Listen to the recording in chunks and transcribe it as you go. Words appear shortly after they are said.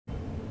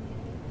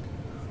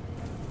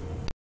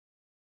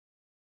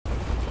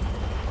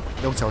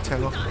用小枪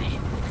哦。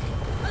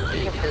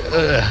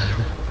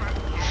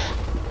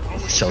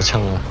小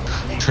枪啊，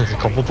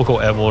恐怖不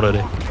够 ammo 了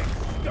嘞。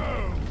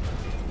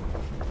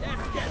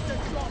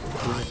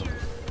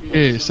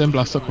Hey, Sand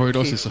Blaster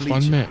Corridors is a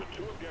fun map.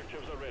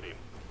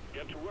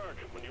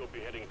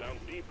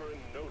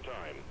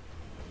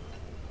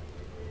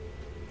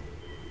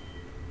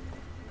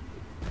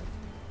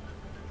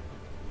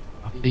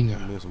 Nothing 啊，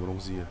没有什么东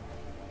西了，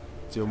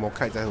只有摩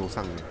凯在头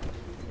上。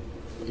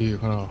有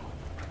看到。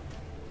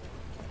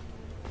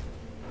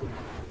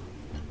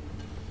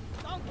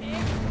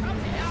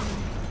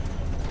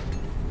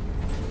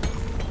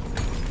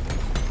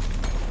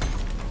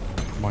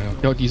妈呀，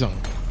掉地上了。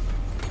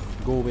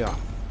Go 不要。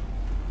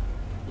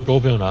Go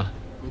不用拿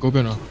 ，Go 不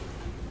用拿。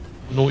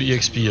No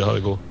EXP 了，还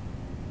有 Go。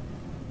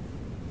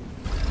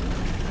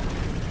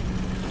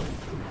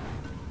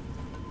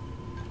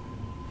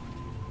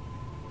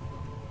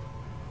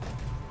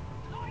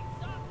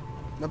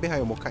那边还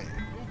有摩凯，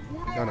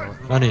要拿吗？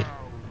哪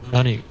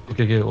里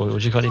 ？OK， 我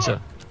去看一下。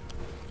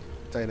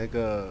在那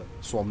个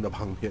Swarm 的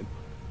旁边。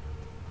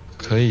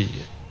可以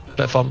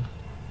 ，platform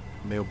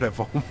没有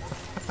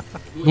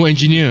platform。No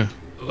engineer。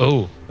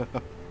哦。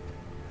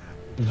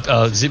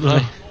zip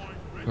line。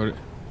好的。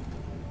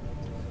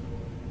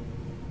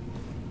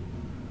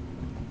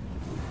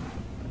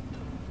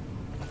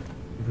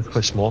It's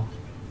quite small.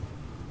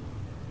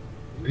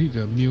 I need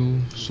the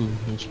mule soon,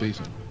 no space.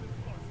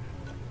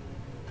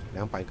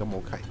 200个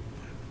摩凯。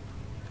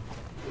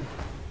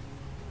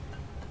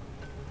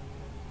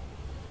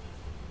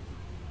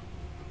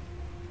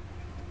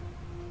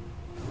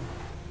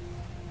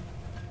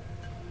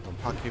很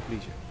怕 K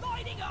fleet。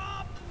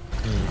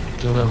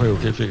应该会有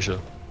K fleet 的。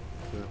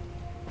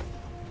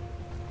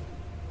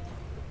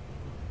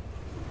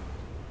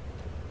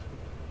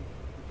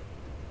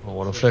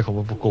我的 flag 恐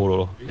怕不够了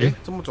咯。诶，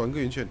这么转一个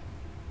圆圈？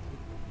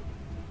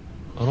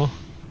好咯。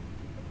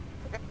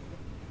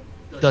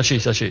下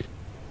去。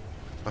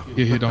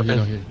Here, down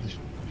here.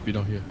 Be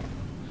down here.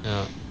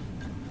 Yeah.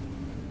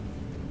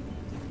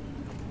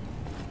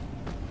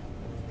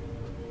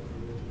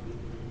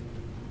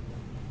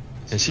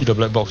 Can see the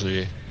black box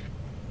already.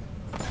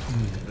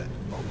 Black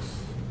box.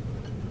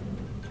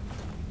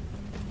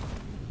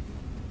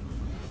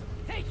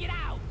 Take it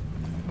out.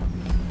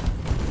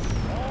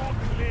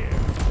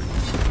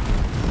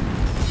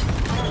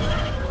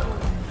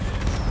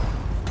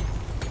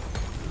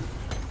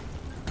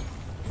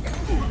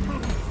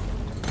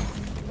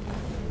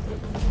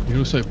 It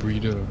looks like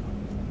breeder.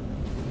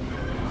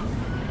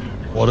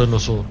 Warden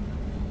also.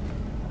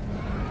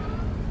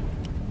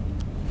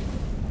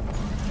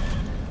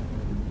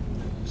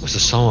 What's the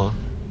sound 啊？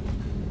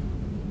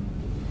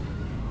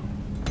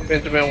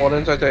这边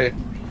Warden在这里，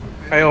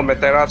还有美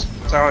黛拉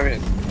在外面。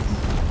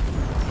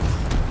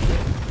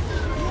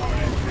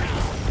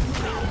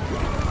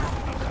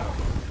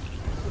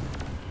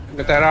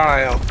美黛拉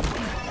来哦。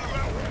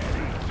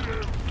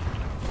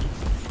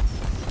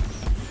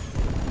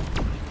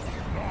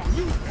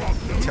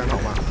枪好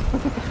吗？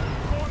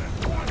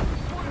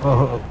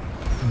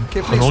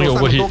很容易有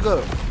过去。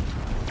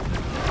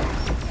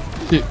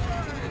对。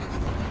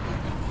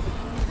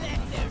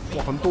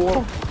哇，很多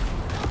哦。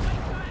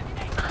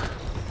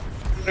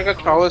那个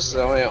条死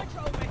了没有？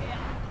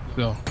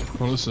是啊，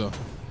全都死了。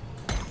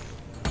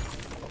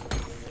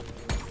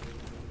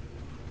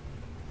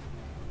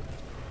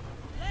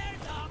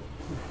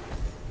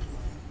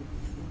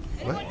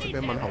喂，这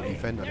边蛮好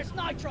defend 的。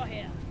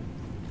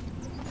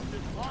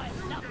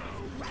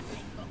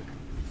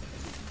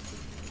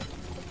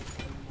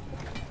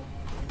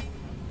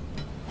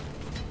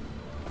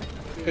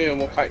这有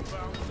没有开？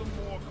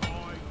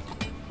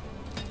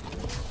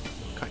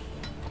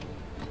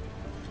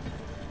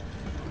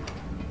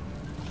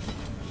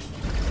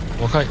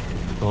我看，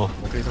哦，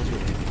我可以上去。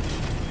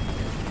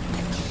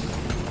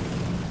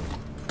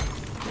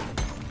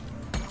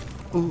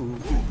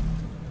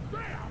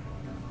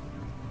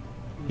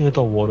听得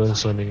到我的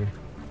声音。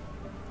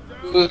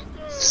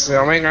死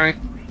了没？刚才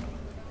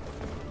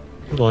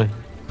不懂。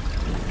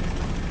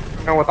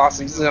看我打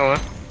死一只了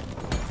吗？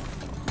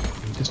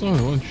这上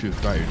面有人去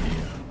带你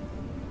啊？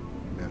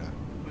没有了。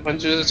他们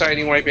就是在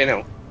另外一边了。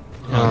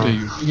啊，对，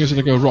应该是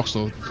那个 rocks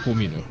的后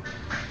面的。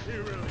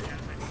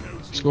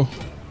Let's go.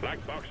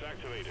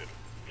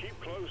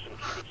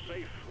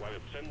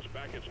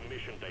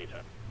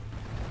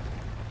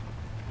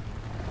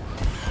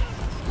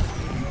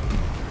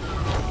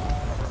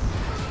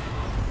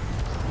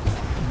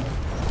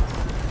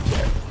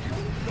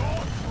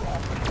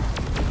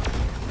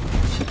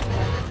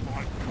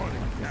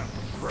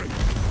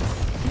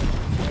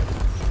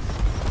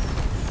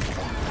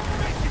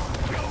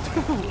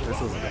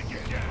 This is it.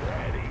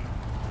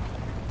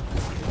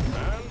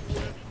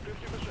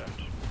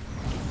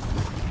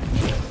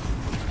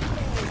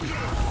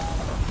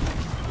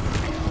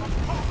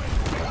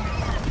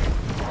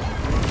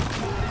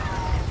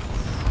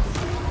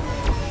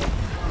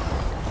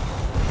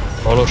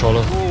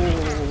 Solo.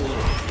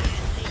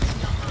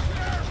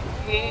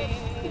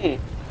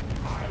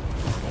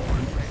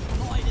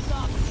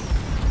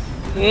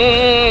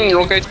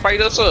 OK， 拍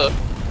的是。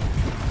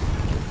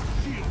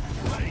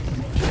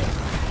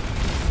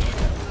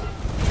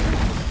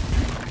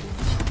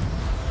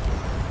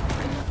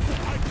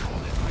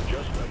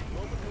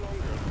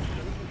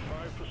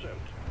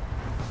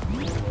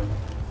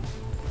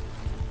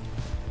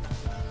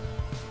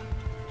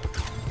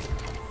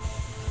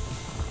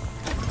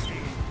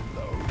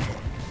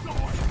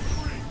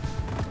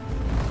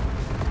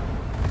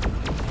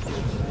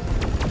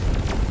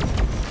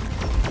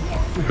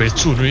被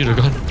注意的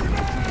干。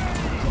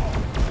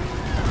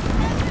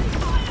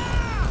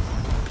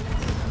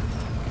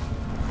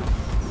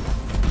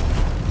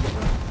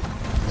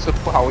是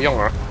不好用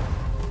啊。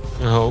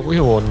然后因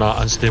为我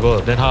拿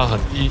unstable，但它很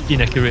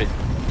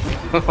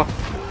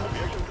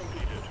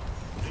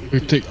inaccurate。We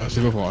take a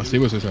saber for a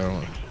saber 水上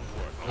啊。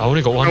I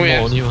only got one more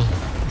only 嘛。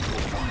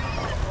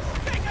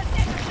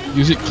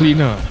Use it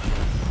clean 啊。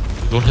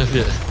Don't have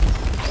it.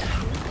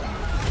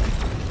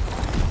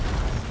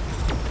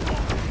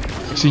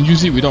 Can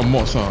use it without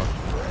mods 啊。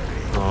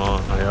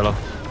哦，係啊啦。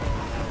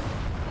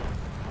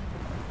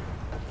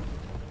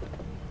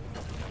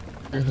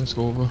Okay, let's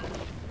go over.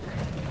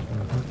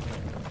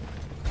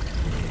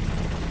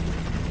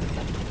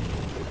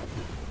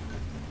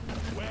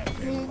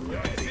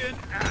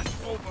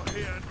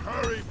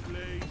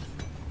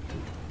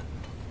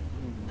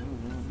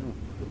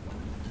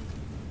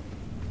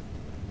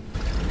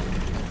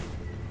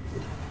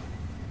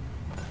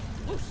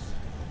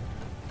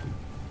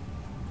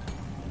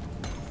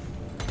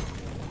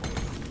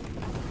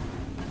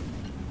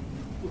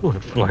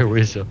 Fly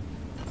away 先。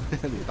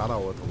你打到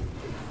我的头。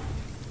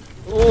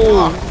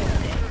哦。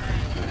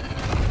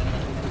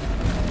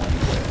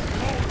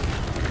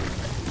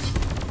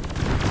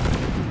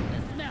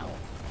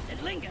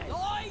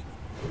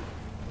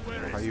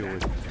还有。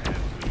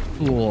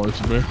Wow, it's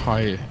very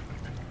high.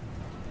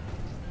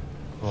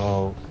 哇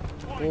哦。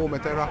哦，没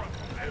带啦。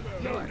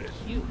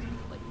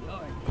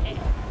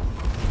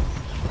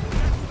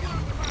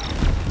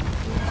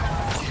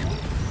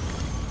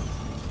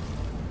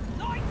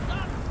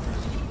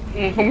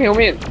后面后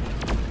面。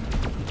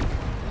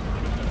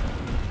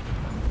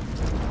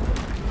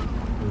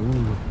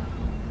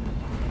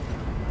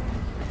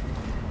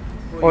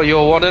哦，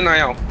有我的男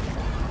友。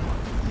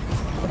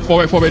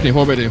Forward 点，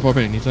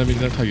你在那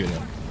边太远了。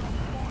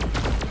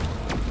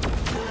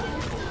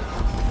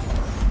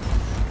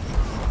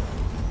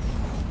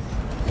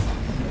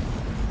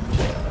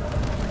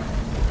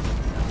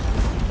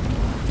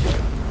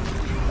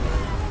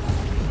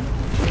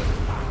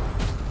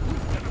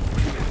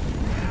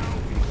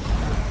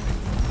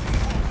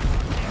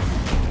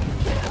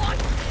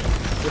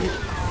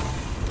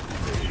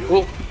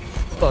哦，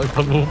大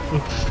看路。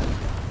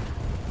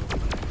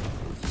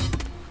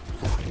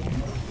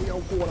不要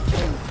过来。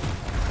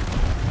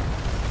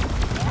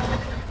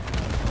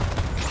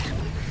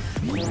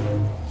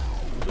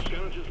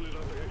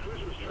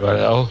来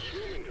了。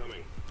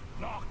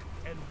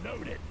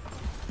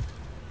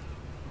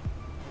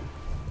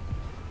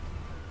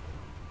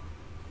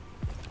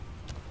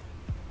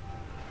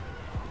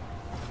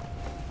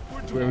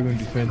Where are we going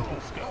to defend?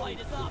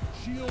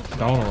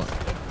 Down or what?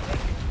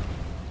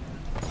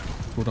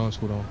 Go down.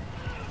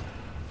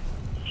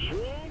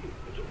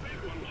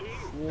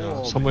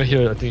 Yeah, somewhere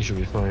here I think should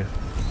be fine.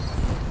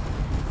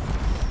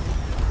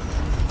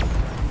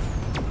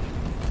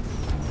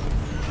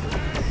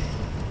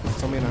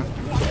 上面呢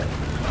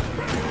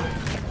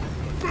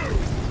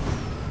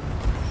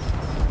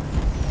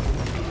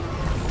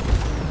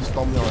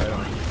？Storm 要来了。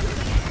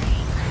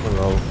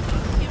Hello。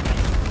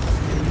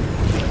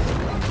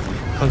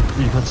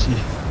看戏。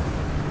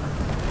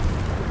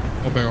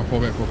Fall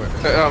back.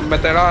 没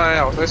带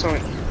啦，我在上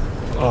面。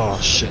Oh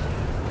shit!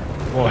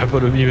 What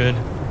happened to me, man?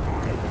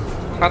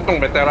 他动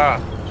没带啦。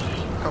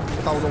看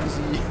不到东西。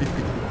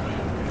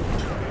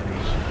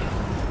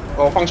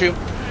我放弃。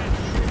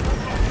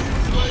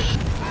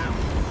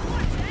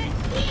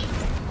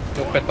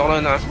有别多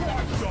人啊。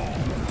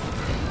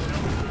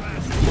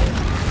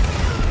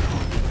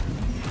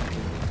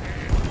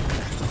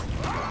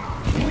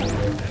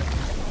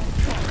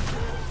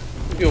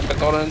有别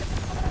多人。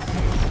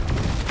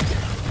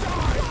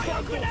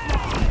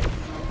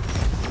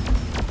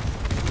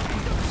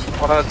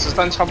我的子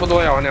弹差不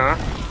多要完了。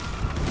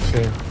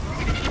Okay.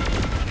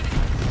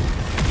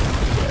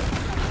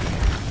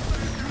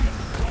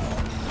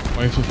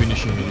 我也是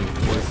finishing 了。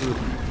我也是。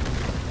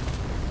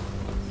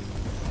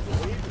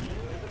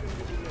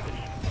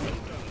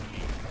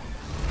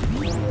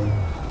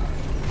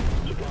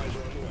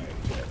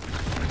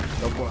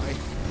要过来。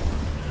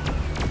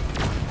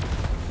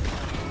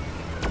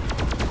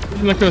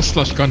那个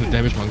slush gun 的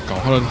damage 蛮高，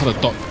它的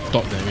dot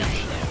damage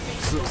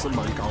是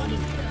蛮高的。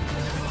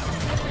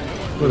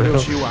我的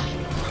修啊！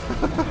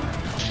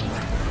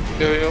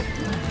有。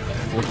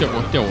我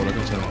掉我的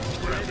刚才。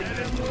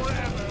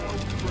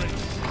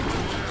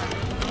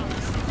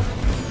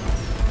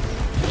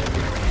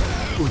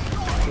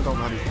这到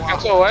哪里？要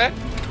走哎！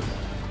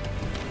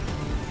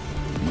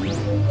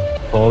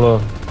好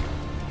了。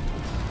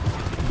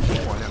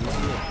哇，2只！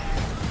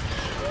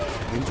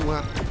连住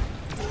啊！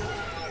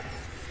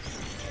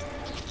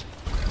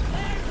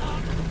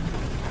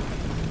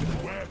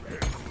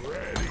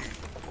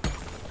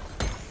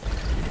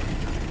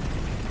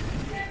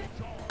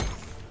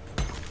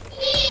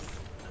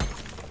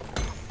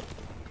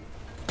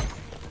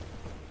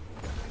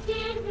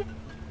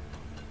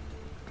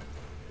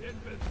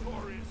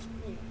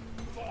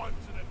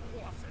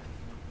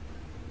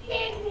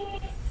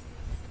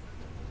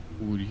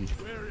无理。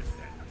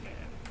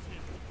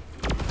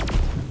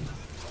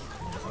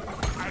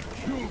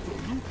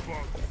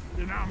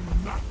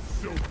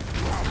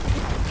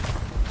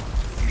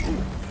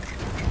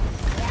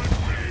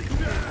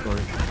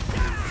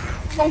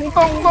痛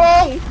痛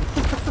痛！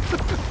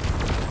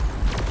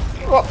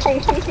我痛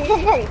痛痛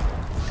痛痛！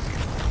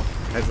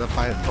还是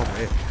拍很痛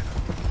哎。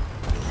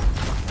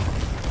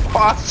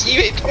哇，极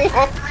为痛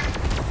啊！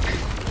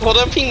我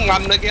的命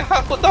满了，给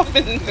他不到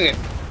变成哎。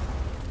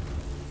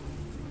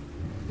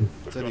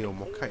这里有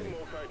摩凯。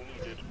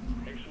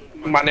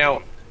满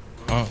了。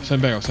啊，send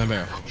back send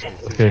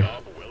back。Okay.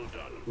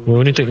 We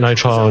only take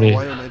nitro only.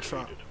 我有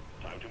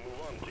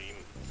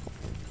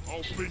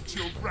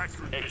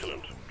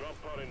nitro。Excellent. Drop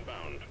pod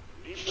inbound.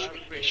 Deep dive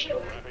station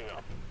wrapping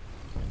up.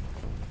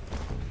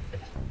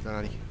 在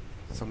哪里？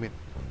上面。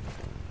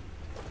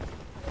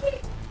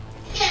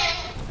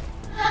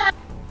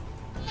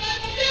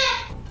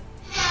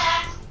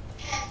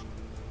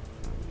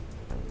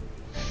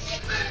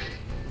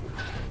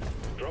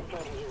Drop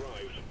pod has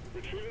arrived.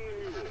 Retrieving the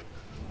mule.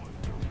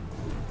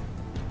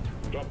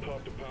 Drop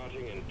pod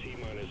departing in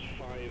T-5.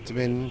 这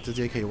边直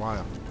接可以挖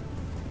了。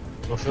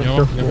有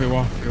啊，你可以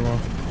挖，可以挖。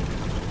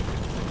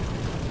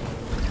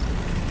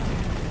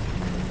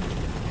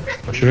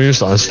I shouldn't use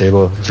the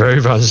unstable.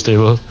 Very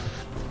unstable.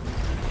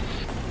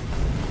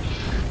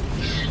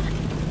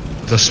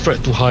 The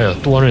spread too high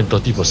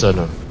 230%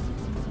啊。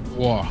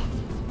哇！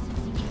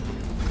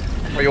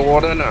我有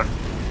warden 呢。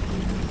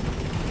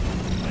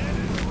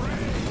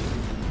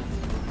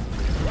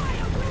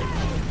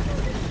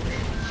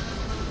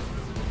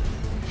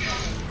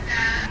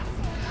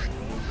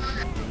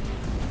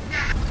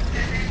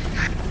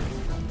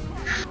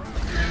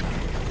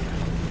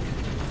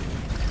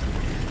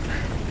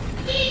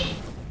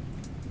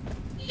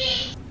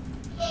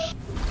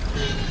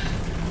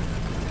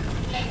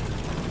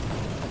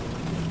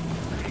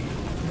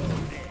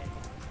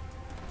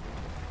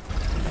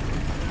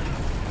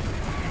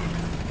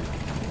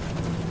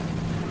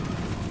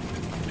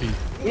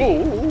哦。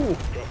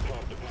 Drop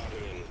pod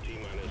departing in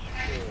T-4 minutes.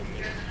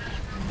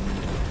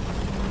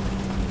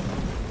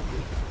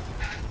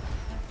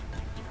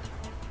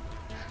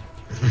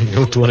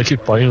 You don't wanna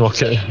keep buying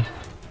rocket.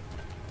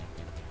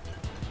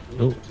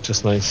 No,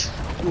 just nice.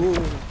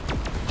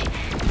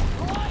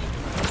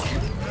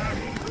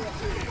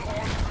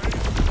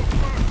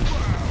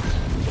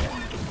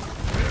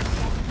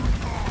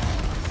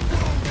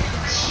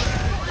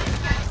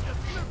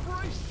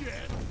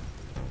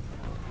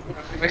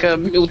 那个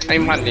又太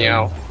慢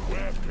了。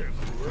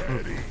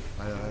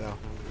来了来了。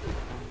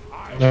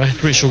来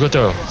 ，Bridge sugar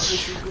掉了。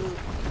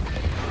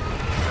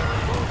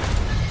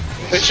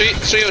哎，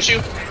谁有修？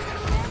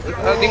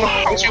另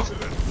外放修。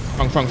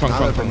放拿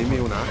了肯定没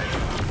有拿。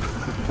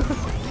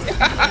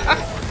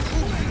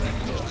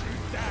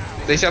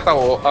等一下到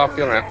我啊，不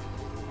用了。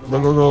 Go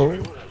go go！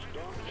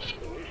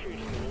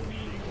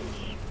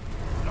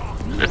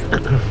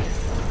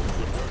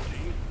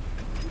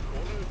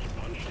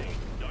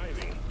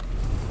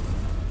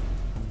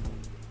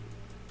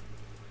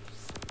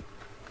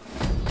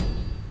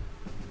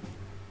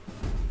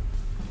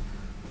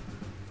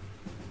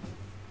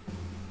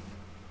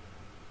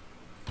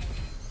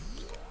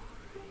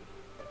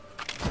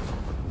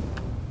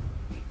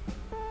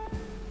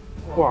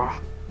 哇，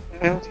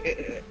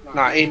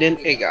拿 alien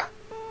egg 啊？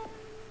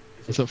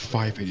 It's a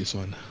 5 this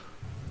one.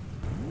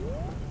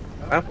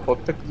 啊，我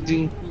的已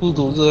经不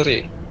读这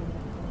里。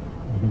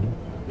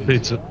所以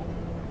最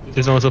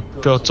重要是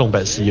不要中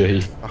白 C 而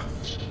已。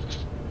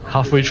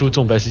Halfway through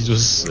中白 C 就是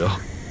死了。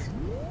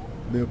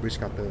没有 bridge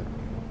cutter。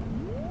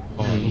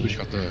哦，bridge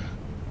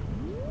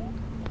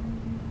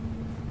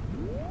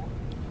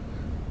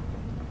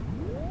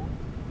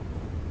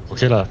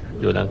cutter。OK 了，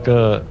有2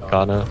个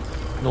gunner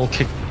no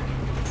kick。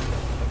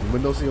 你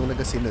们都是用那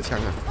个新的枪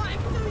啊？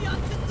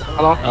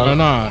 Hello， 当然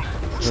啦，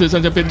世界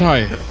上叫变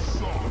态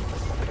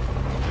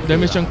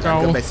，damage 这样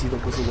高跟 Messi 都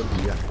不是问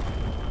题啊。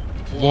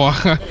哇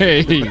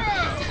嘿，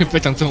不要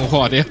讲这种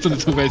话，等下真的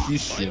出来吸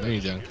血，我跟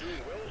你讲。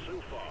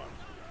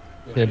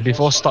对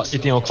 ，before start 一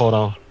定要 call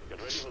down。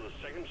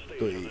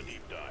对，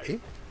诶，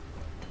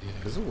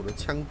可是我的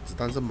枪子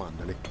弹是满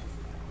的嘞。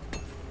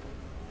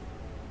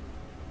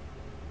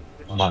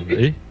满了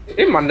诶，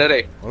诶，满的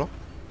嘞，好了，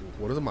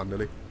我的是满的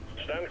嘞。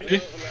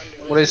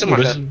我的也是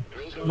满的，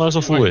那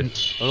是负诶。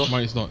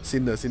 Mine is not。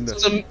新的。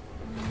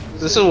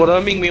只是我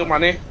的命没有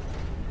满呢。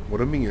我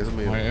的命也是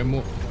没有。My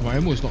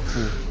ammo is not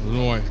full. I don't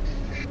know why.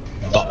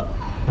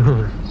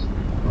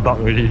 Bug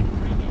already.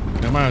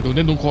 Never mind.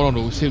 Don't call on.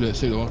 Don't save the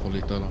one for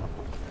later lah.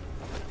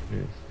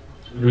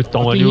 You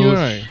懂了 Fucking 就 here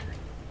right.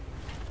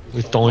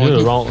 你懂了就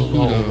round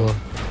over.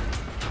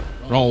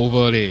 Round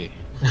over 嘞。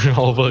Round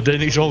over. Then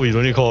next round we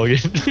don't need call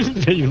again.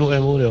 Then you no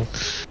ammo 了。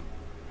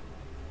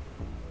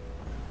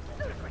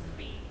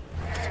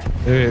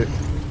Hey,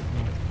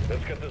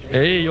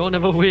 you all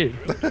never wait.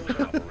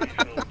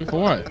 For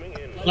what?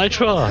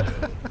 Nitro.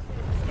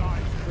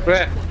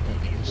 对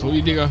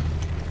，slowly dig 啊。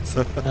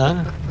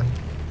啊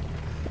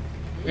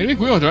Anyway,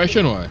 going on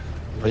direction what?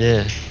 Oh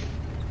yeah.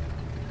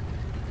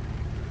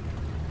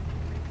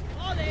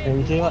 Hey,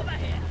 you say what?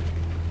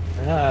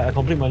 I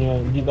complete my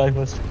deep dive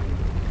first.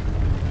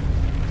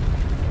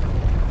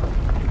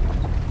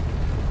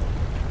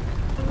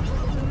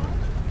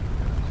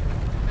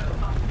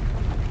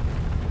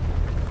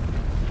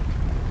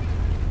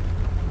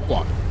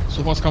 哇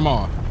 ，so fast come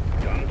out 啊！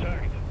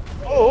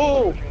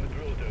 哦，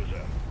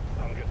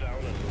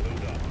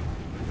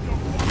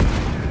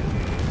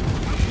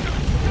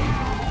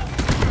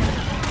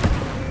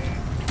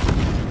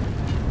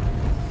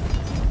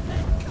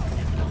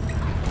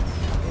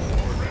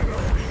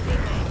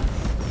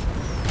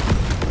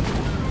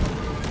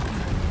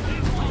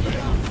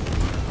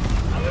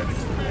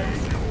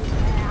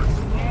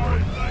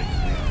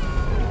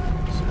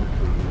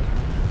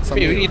 上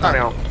被有面一大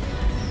了。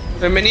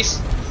对 ，Manis，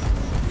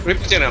 Rip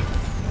不见了。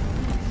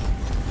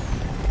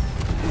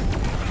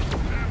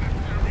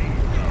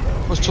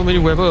 What's so many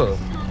weapons?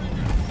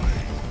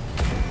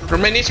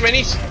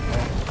 Manis，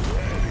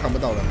 看不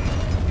到了。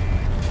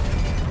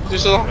就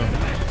说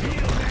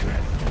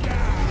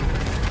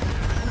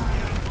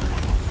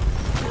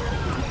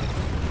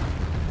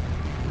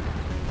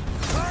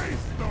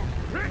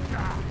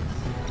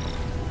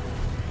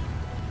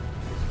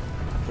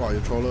哇，有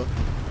抽了。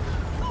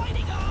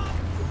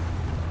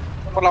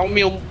 เรา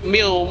没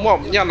有墨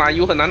要拿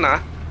油很难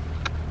拿。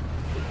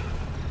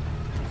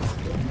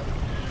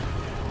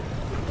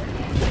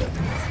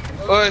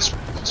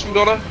输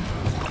多了。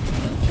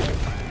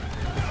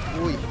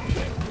喂，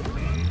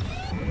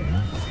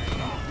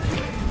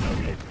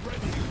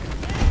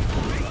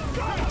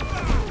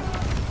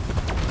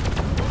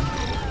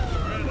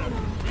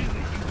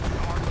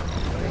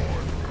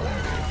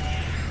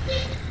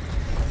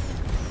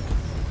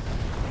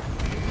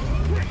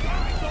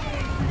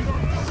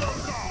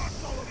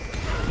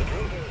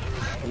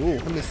哦，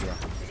还没死啊！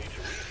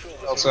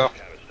要吃啊。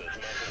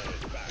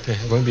 Okay,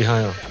 going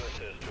behind.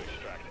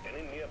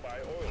 Any nearby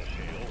oil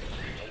shields,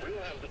 and we'll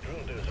have the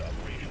drill dozer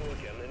operational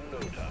again in no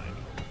time.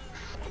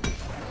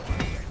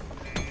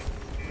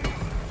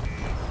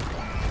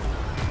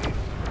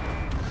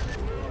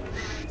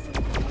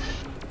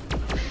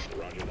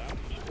 Roger that.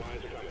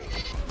 Supplies are coming.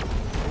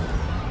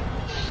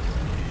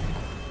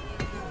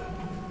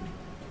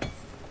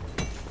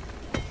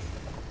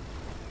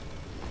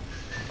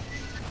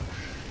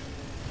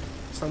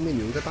 上面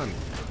有一个蛋。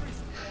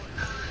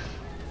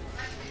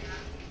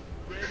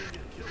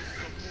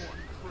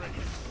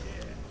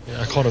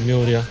 Yeah, I caught a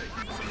mule there.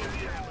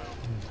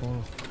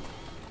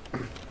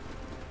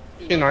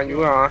 去拿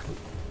油啊！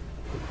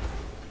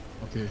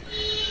 OK，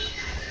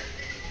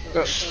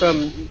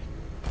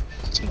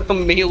 这个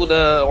没有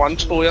的玩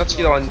抽要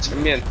去到你前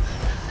面，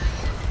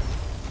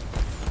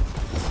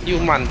又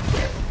慢。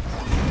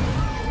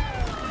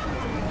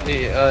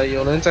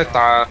有人在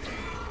打。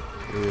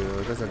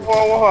在这里。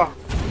哇！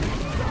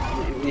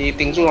你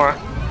顶住啊！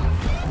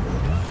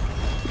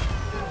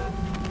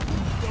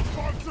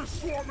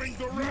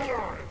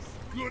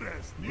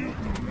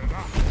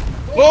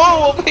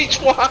 哦，我被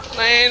抓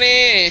来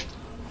呢！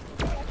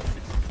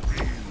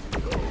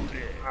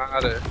妈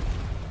的！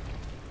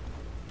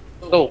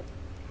哦，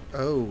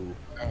哦，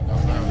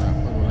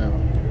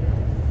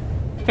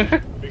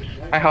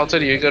还好这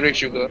里有一个瑞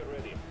修哥。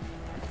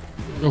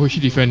要回去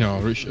defend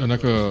了，Rich 那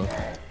个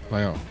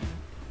来了。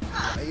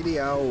来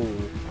了。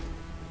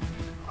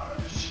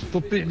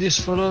 Stupid this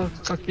fella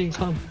fucking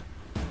come.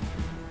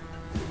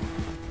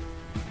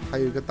 还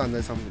有一个蛋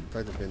在上面，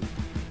在这边。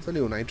这里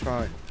有奶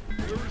try。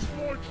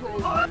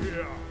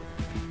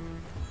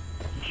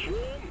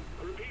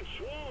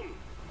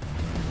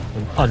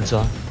 很暗杀。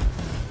哇！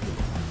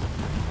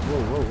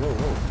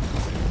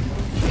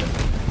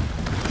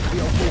不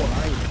要过来！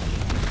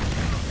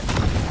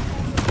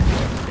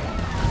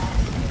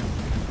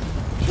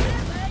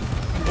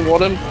我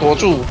能躲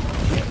住。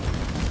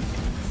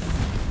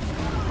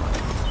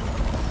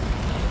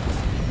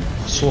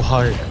 So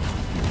high.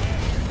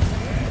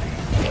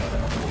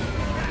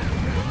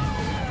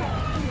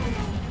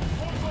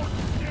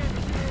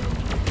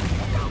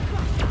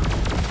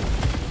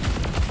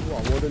 哇，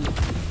我的！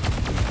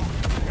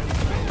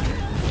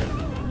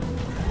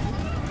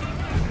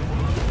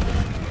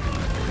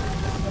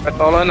快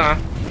到了呢！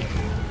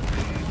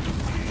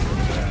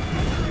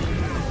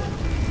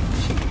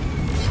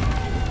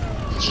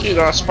去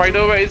了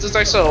 ，Spider 位一直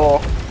在射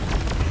我。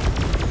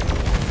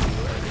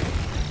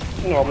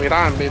我没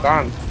弹。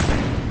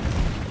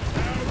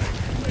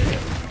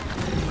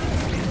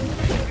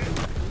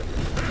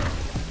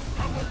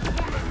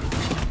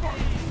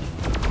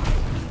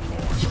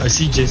 I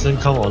see Jason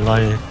come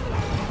online.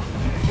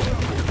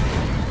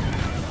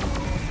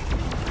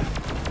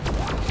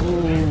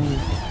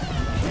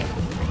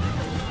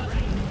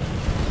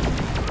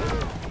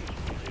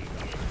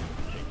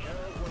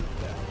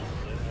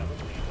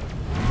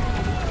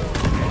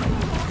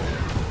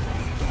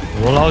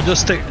 Well, I'll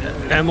just take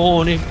ammo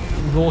only,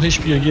 no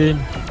HP again.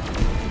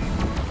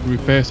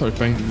 Repair, start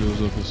repairing the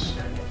user first.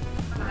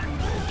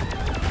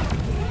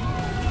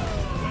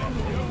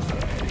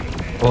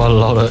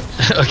 Walao, the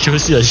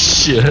accuracy is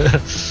shit.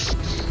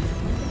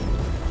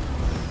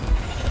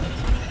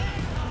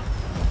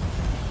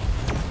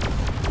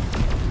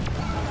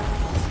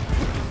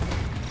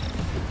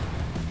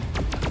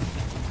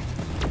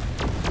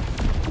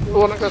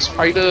 Oh, 那个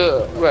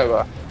Spider web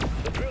啊！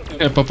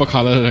 purple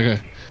color 的那个。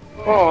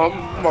哦，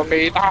冇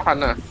俾打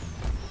痕啊！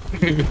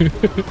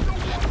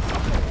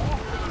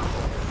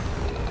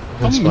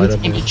他们每个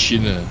进一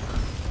群了。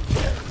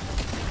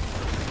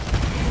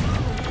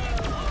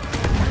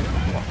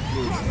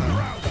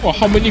哇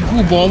 ，How many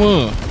group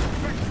bomber？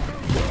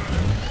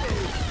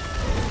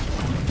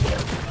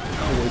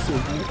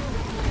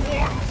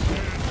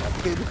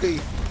 不可以？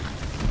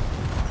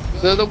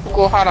这都不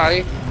够他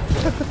来。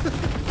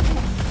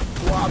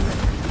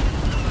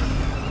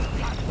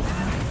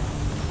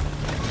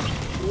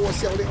我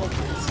笑了。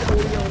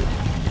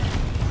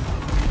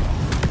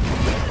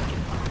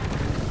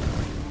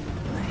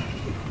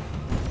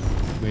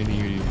没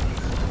理。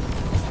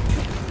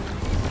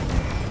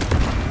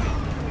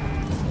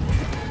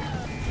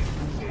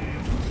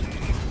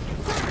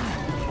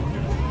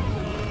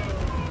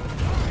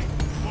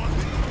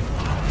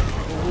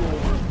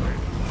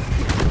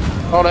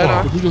好来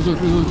了。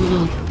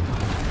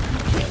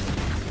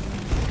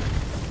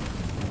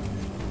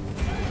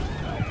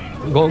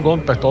我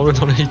白刀人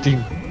他那一定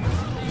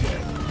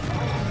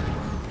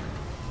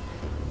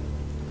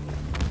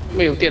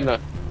没有电了。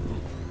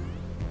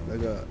那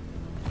个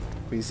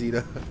平息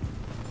的。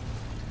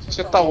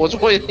就到我就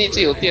不会一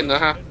直有电了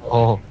哈。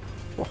哦，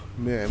哇，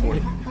没有 M 了。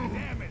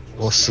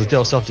我死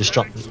掉 self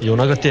destruct， 有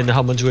那个电的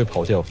他们就会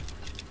跑掉。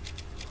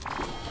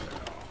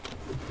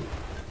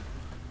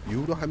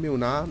油都还没有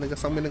拿，那个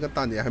上面那个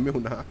弹也还没有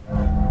拿。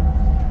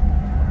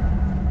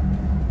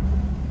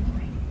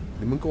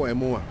你们够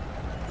M 啊？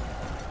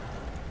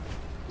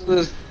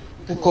是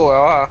不够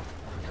啊！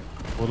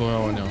我都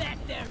要完了。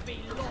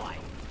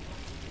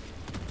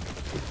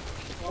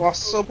哇，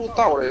射不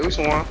到嘞，为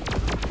什么？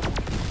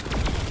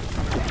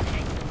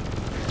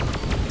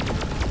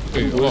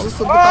对，我是射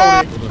不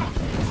到嘞。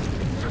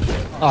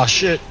啊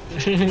shit！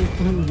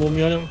 我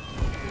瞄了。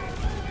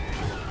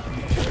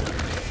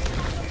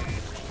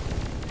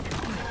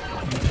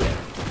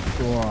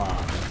哇！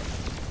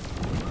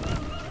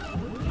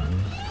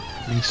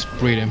已经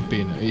spray them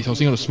pain 了，哎，小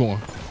心有 smoke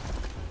啊！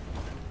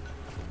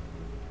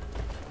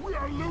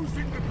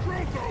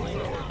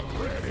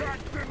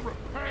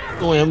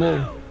我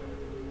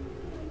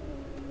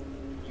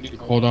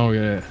M。call down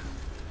耶！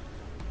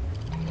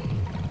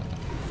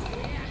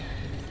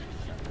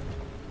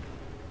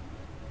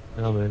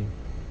他们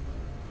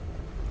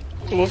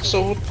为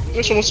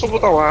什么收不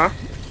到啊？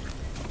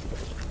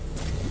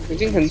已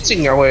经很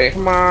近了喂，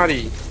妈的！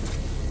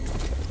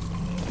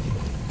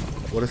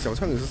我的小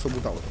枪也是射不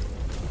到的。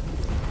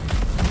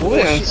我不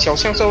讲小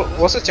枪收，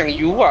我是讲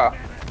油啊。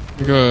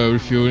那个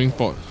refueling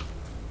pod。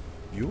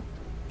油？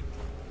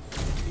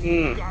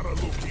嗯。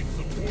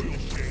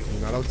你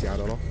拿到假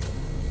的咯。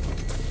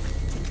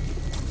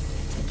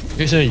因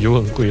为现在油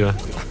很贵啊。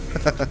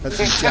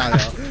是假的。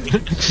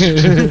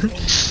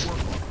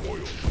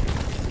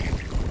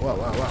哇！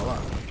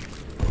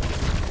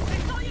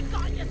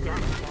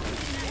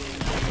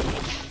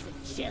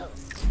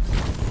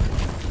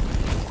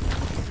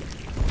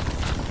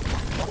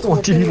我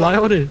弟弟来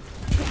我的。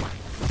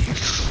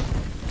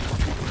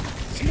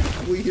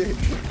贵嘞。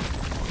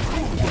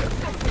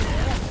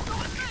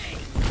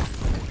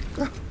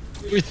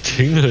会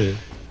停了。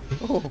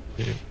哦。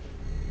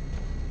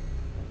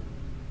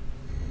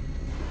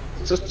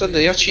这真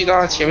的要去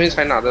到前面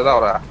才拿得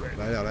到的。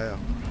来了。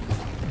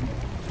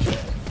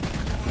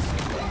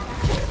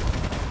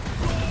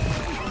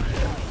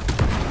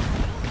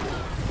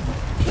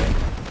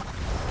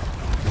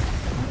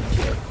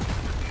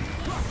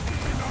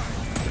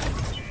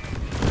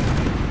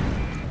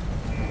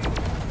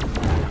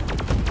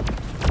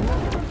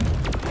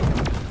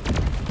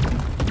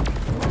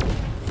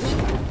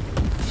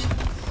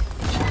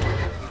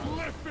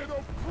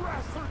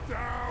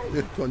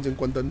突然间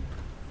关灯。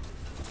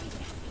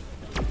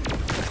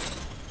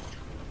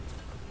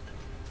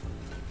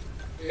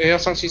哎，要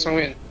上去上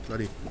面。哪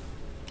里？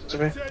这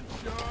边。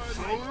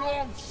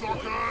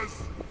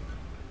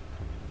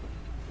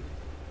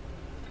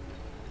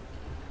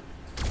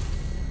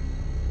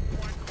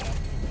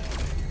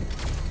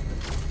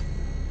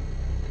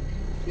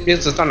别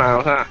子弹来，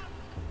我看。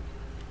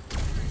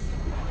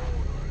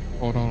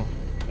call down 了。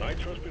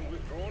Nitro's been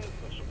withdrawn.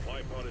 The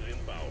supply pod is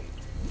inbound.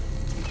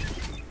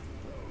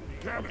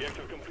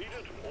 Objective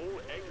completed. All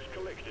eggs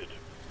collected.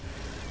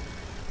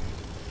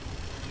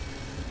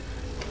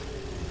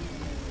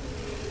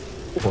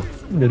 哇，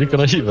你跟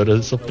他一般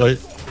的 supply，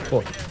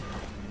 哇！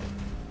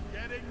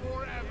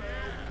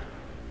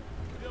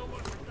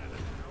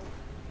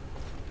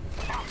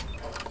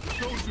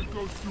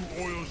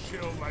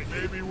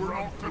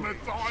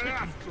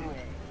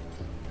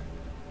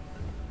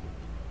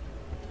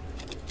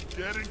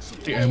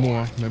 take ammo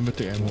啊 ，remember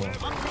take ammo 啊。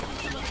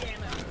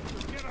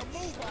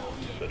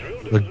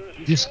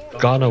This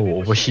gun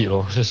will overheat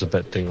咯，这是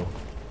bad thing 咯。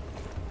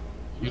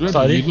You like to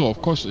reload, of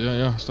course.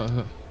 Yeah, start.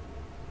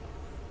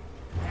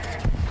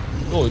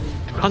 Oh, you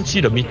can't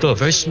see the meter.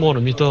 Very small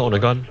the meter on the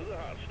gun.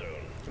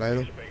 来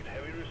了。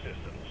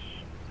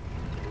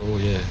 Oh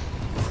yeah.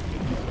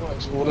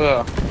 出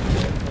了。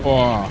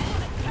哇！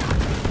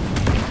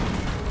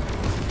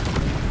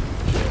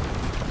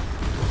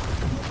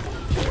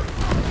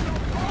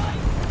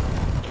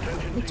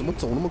怎么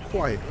走那么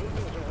快？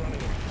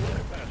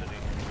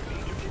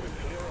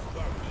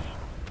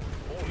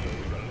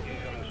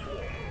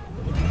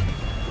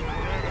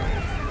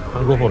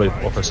韩国for the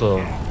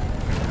officer。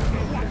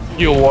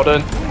有我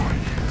的。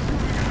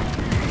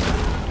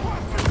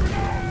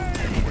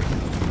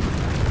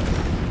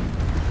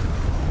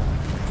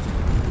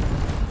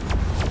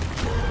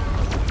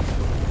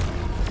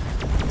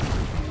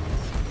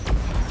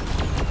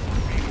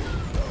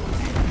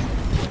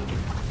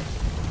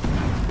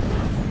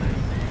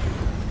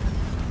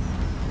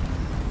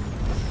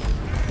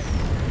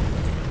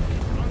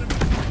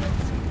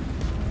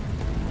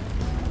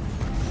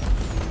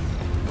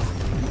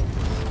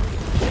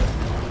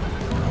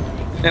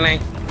来来，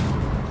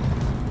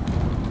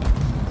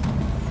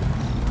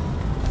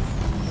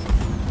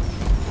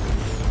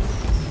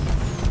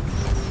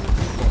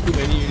不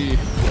没逆力。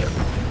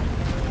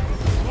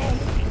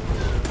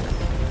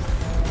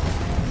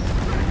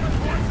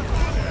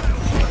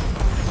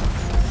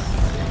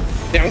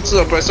2只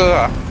的 pressure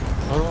啊！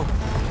哦，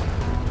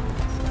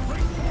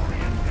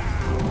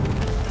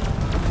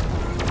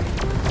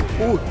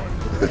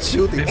哦，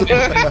修顶这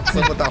么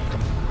这么大。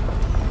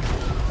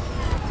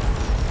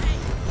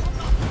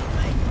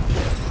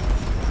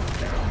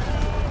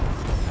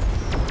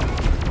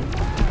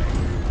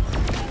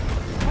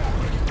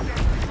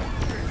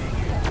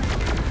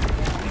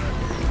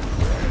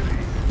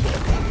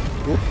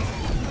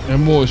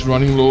Ammo is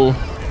running low.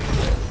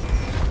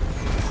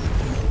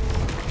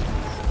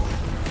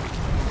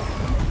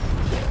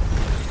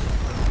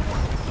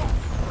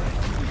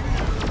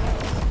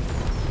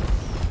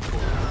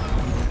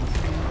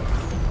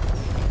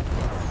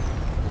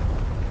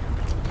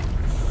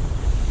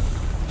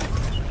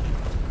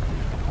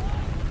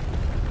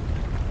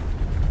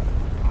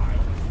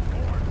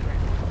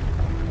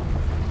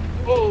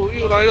 Oh,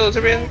 又来了这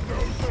边。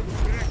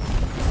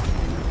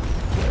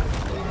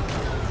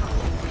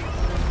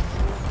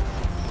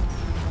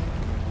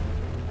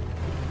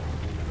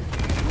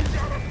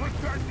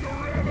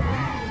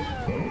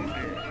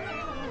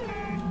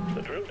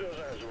The drill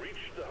dozer has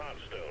reached the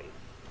hardstone.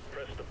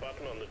 Press the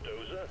button on the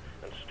dozer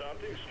and start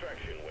the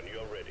extraction when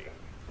you're ready.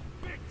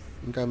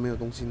 应该没有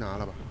东西拿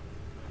了吧？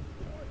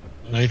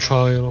来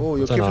try 咯。哦，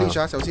有 k 在 i 哪 f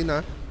侠，小心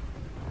啊！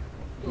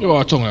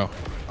哇，中了！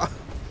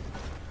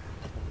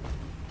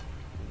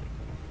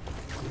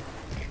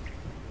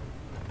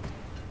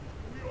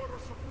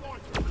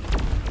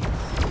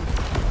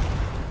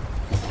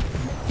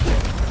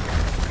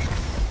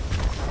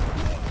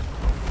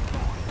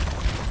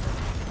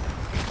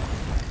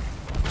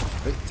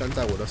哎，站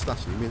在我的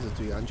stash 里面是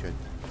最安全。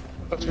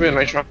这边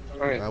来刷，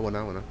来，我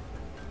拿，我拿。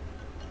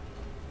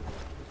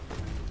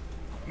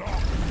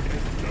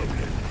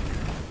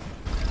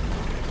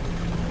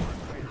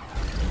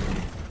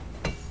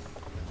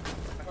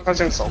他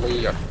像少了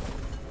一样。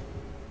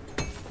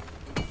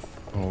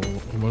哦，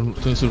我们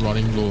这是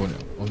running low 了，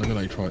我那个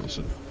来 try 也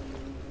是。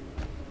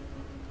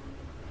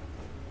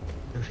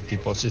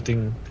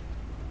depositing。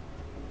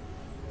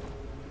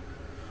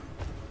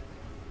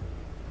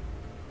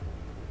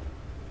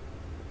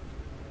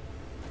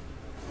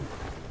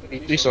你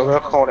对手要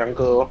靠2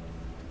个哦。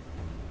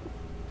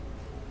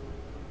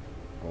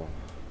哦，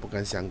不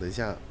敢想，等一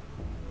下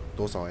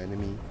多少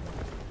enemy？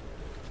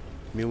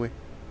 没有没。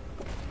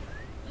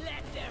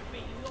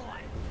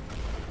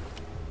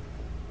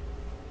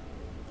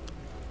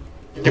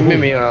前面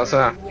没有了是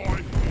吧？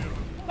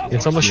 Can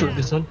someone shoot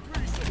this one?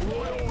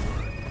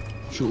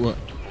 Shoot what?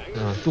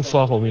 Too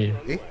far for me.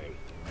 诶，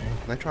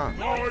来 try。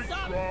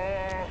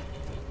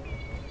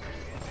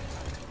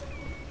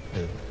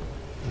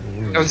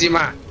要进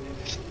吗？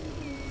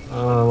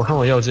我看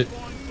我要这。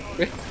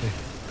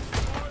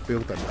不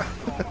用等了。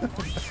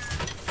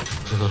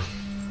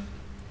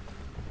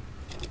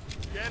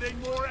Getting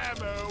more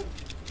ammo.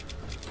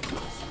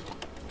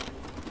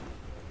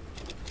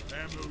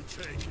 Ammo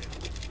taken.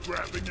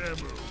 Grabbing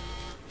ammo.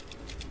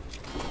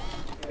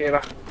 可以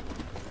了，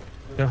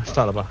要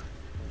start 了吧？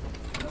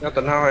要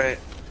等他回，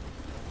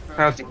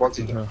他要紧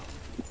的。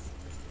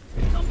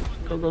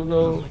Go go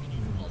go！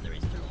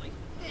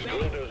 The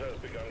drill dozer has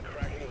begun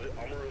cracking the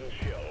armor's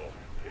shell.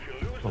 If you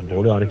lose the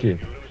無聊你見 you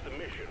lose the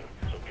mission.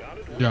 So guard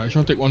it Yeah, I just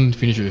want to take one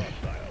finish it.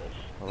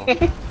 好了，一人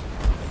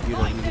一人。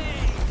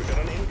 We've got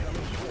an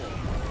incoming swarm.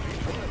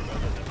 Please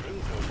remember that the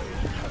drill dozer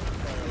is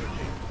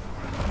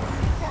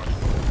top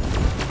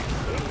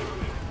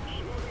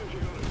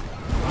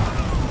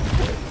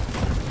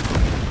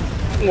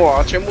priority.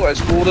 哇，全部还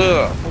是哭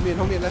的。后面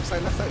left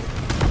side left side。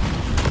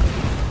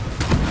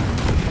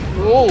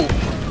哦，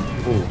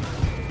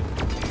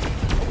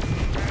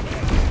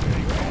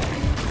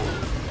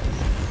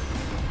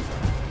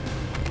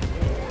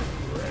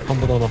看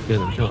不到那边，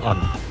就暗。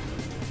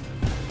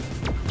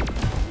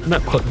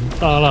map 很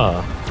大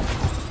啦。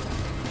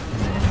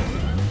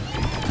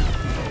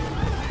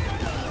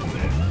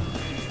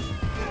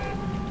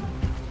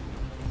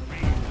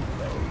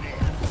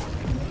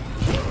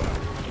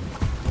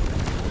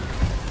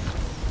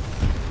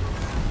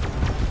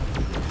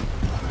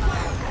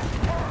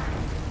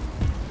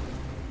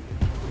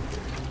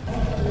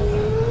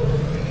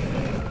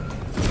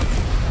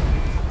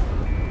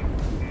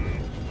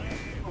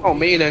哦，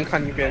没人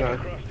看一边啊，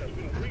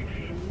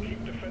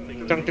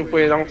这样就不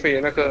会浪费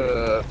那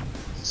个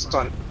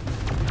算了。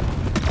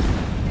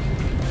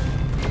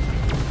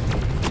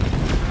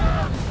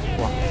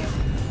哇！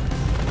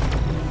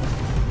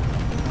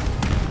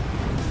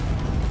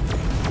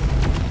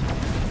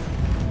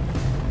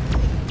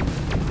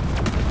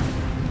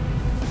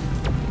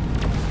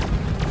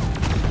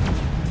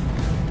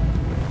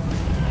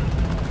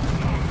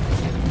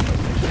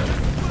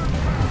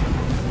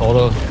好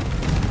了。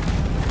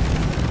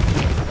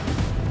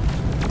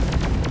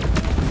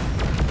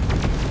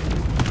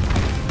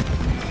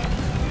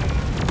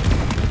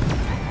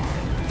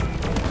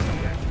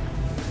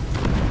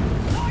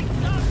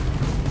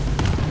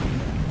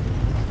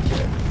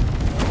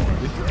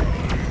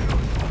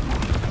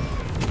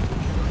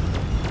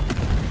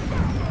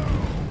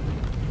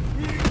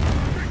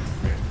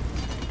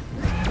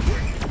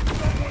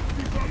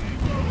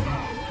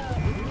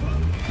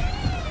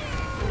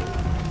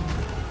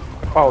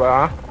爆了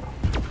啊！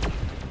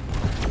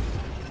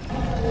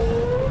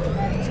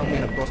上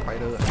面很多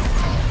spider。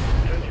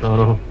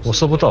我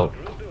射不到。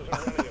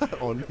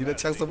哦，你的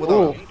枪射不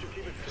到。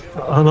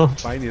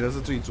白你的是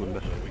最准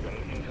的。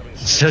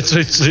现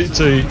在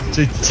最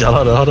假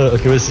辣的他的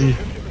accuracy。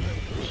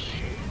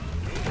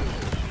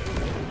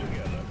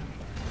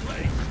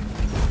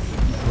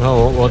然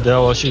后我等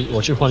下我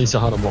去换一下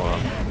他的墨啊。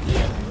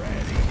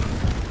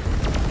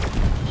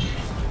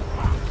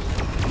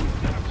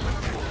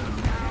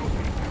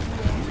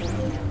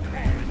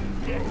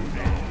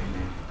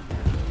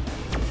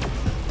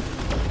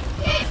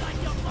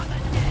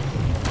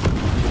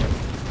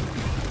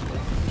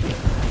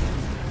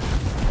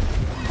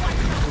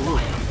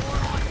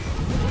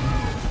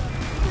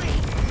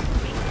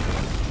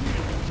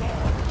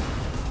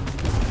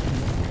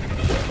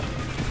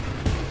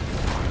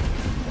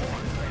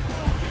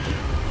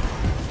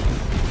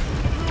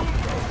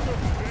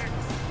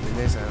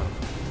没谁了，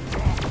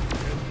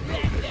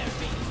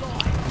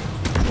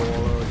多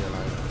了也来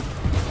了，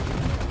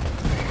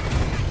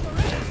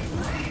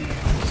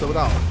射不到，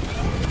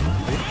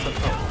哎，射不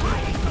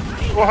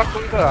到，哇，真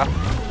的啊！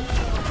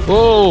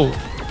哦，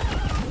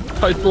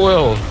太多了。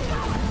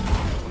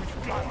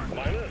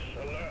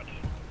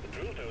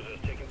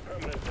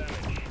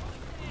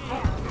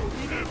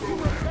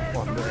哇，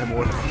没有 M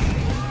了，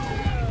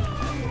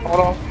好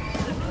了，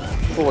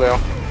过不了。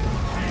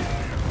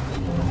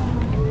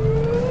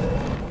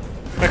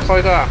再扣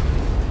一个啊！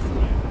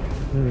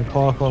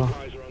扣了。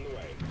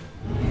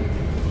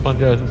换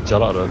掉假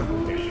辣的。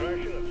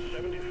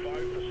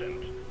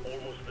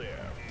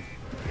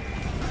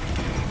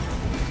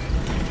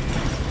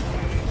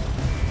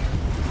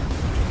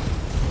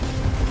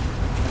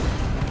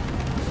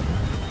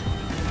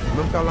你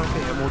们不要浪费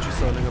M 去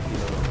射那个敌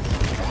人。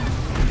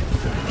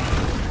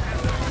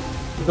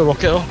那个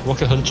rocket 哦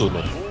 ，rocket 很准的。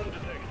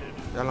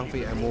要浪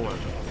费 M 嘛？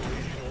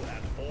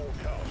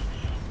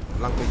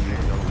浪费鱼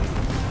比较容易。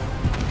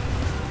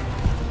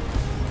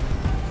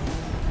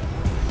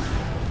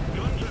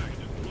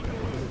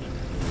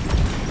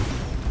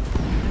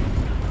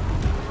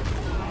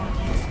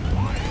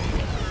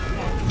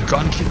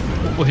gun kill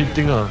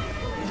overhitting啊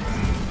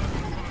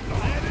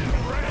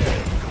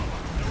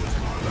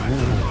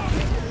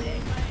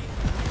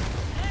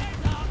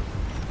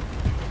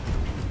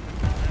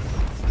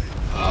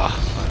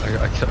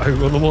！I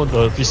got no more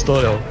the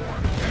pistol 了。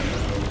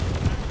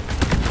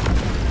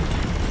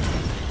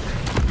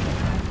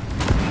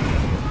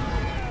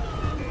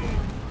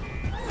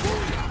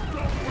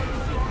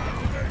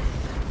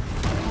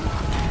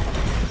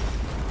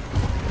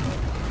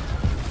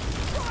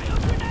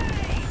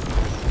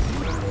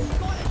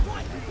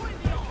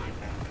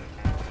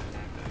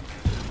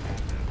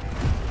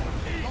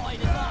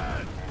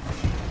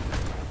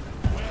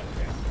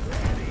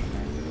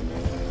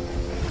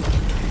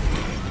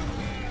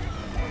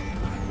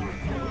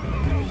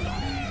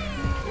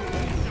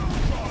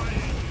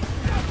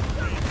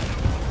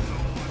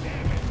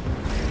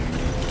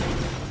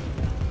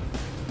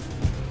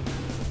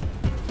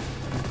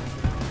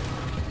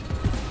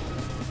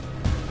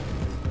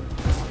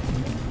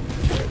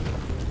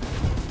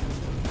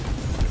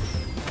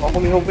哦，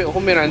后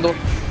面来多。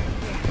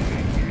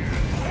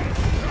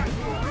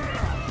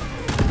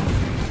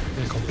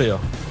拷贝啊！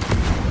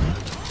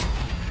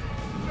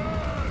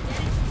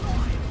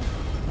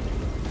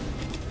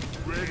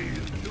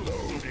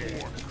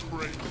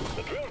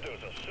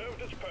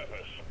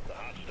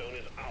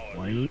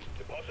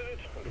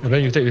那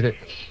边you take.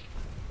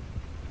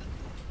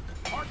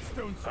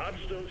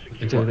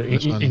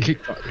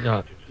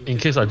 In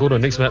case I go to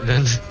the next map,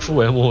 then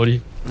full ammo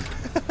already.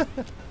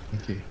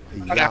 OK，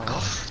一样。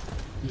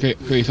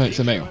可以算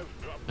没有。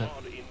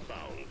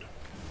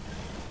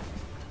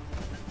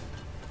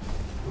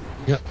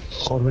Yeah,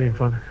 all the way in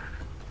front.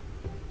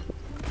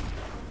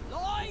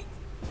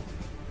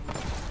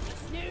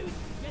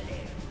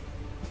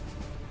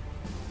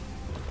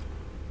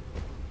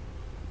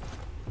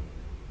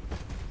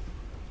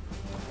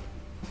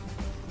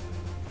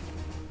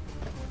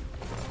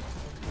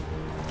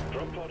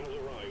 Drop pod has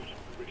arrived.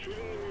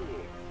 Retrieving the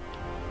mule.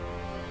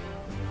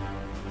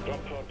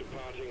 Drop pod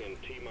departing in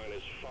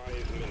T-minus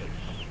 5 minutes.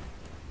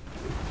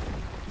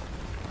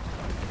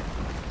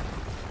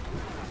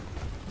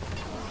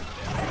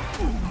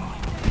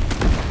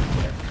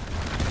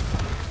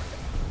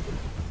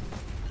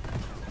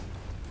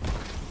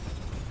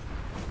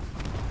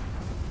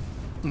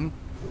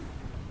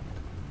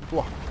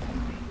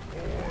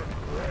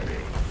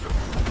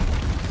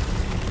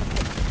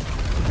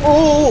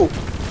 哦，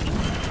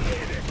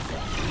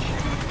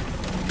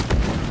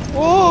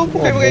哦，不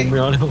可以不可以，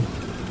秒了。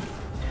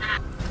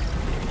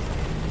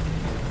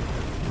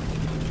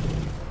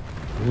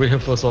We have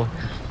first off.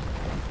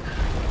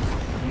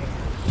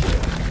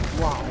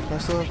 哇，我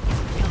是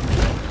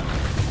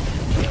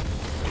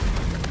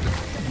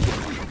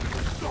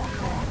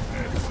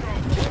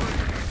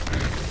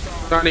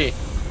哪里？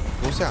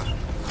楼下。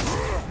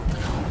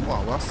哇，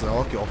我要死了，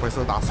我给我拍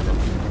摄打死了。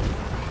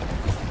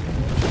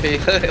嘿，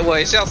我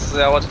也笑死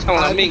了，我看我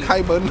的命。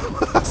开门，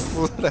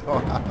死了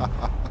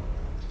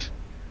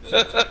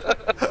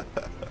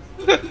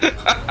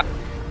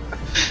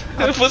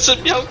不是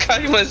不要开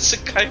门，是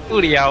开不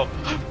了。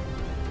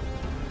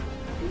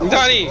你在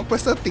哪里？我拍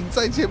摄顶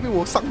在前面，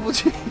我上不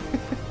去。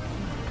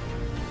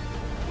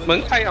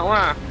门开了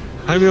吗？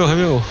还没有，还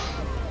没有。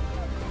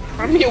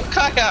还没有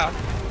开啊！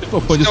哦，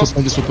不就说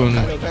不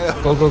呢？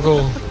 Go go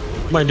go！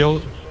 卖掉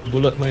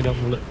bullet， 卖掉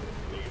bullet。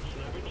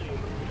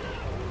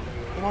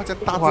哇，这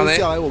大字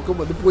下来，我根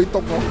本都不会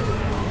动哦。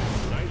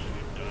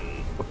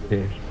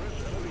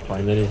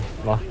OK，finally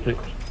last trick。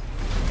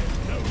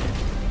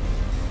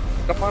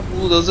干嘛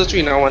不都是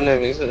最难玩的，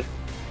没事。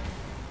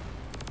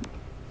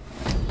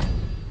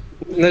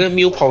那个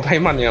喵跑太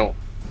慢了。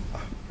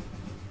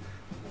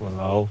哇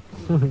哦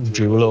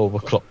，drill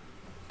overclock。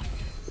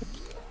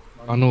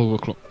啊 ，no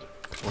overclock。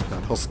我拿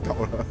到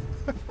scout 了。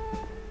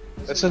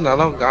但是拿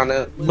到杆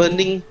的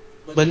burning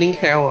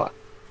hell 啊！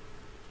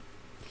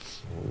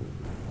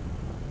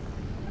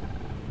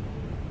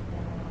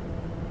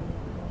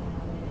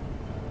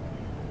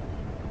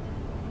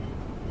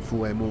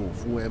 Full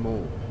ammo，full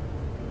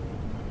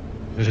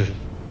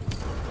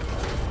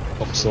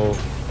ammo。Hope so。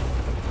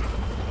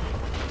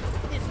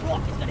 This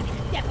rock is gonna be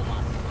the death of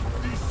us.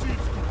 These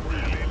seats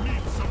really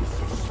need some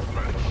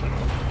suspension.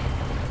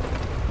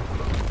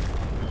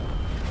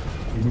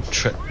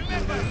 Trap。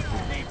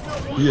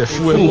也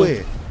full ammo。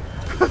对，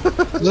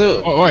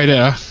这哦，right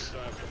there。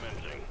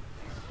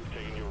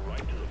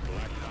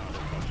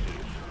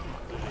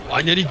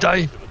 I nearly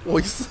died。我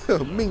一次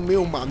命没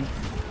有满。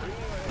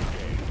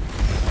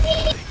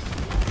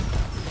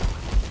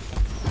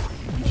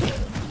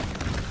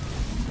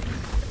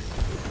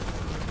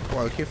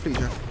哇，可以飞一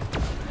下。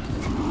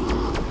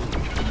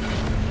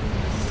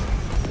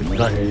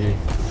Die.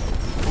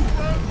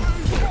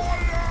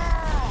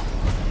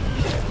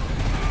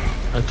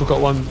 I took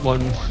out one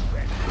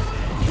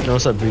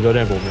downside breeder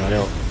then 冇命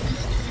了。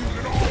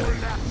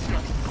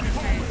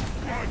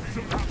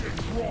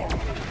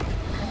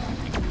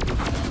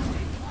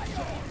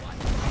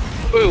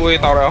对，我也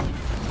倒了。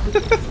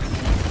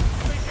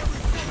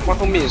妈，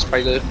后面也是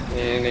白的，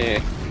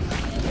呢。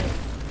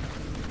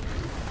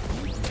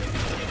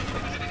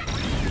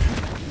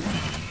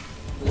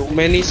有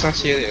many 那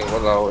些的，我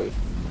操喂！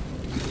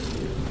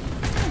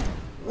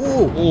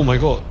哦， Oh my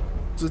god！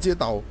 直接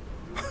倒。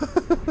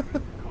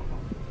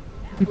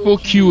 Triple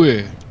Q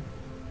哎。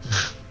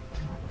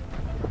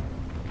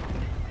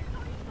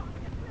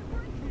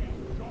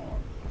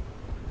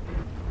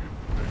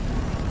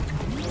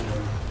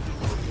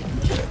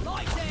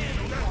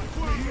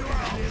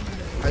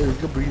还有一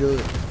个 breeder。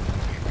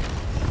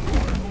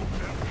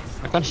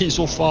 I can't hit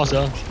so fast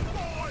啊！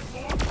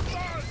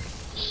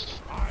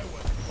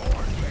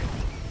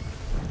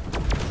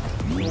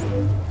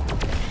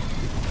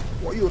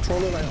 我又有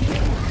troller 来了。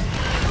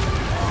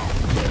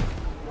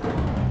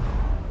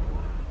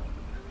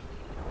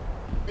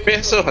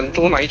别是很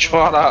多奶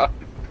刷了，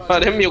啊，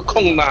你没有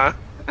空拿。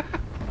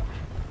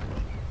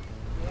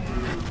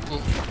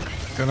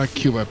跟他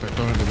Q 吧，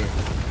当然对不对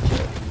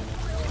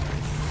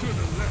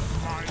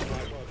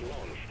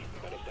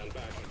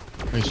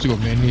？I still got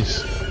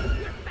menace.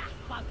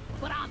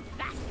 But I'm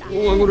faster.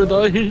 Oh, I'm gonna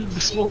die in the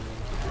smoke.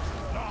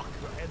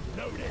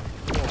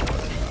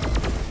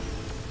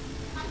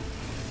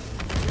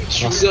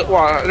 修哥，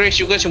哇，瑞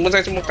修哥全部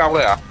在这么高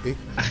了啊！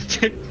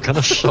 Kind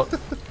of shot.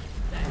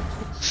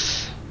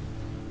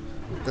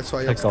 再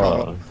刷要太高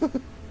scout 了。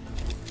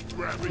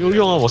没有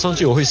用啊！我上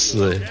去我会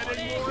死哎。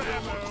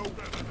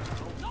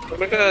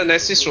那个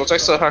Nessie 所在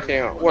射他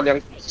天啊！哇，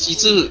几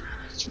只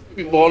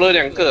磨了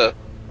2个。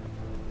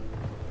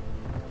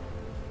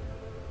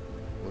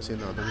我先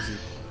拿东西。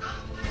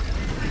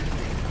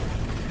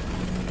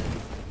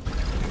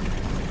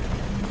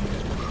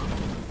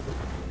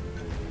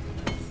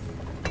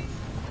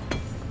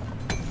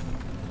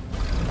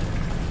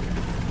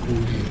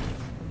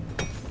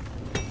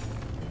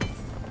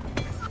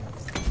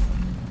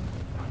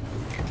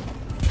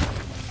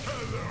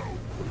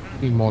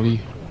毛利。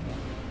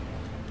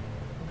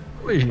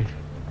喂，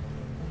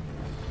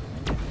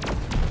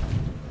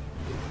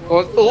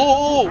哦，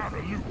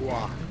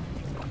哇，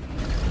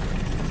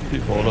被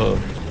跑了。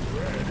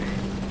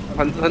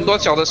很多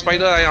小的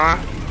spider 来啊！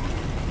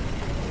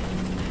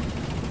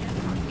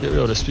 Get rid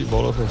of the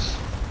speedballer first.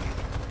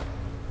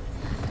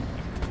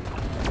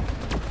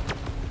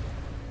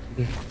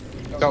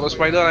 小的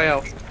spider 来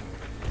了。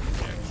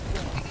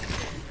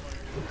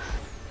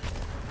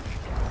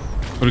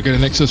 Gotta get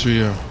an access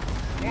here.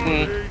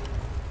 嗯，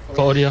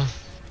高啲啊！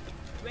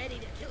 Ready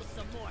to kill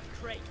some more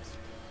crates.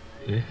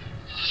 Okay.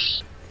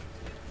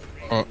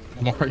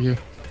 Mock right here.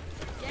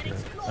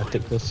 I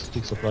take first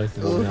big supply.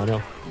 我拿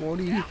掉。魔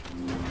力，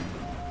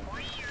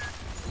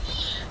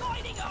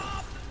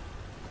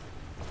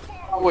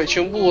尾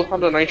全部他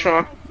的来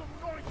刷，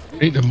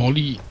哎，的毛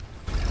利，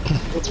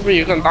我这边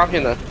有一个很大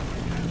片的，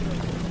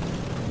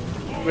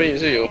这边也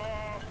是有。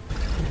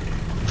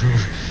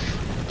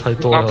太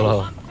多了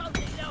啦。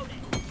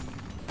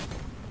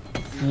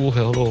Full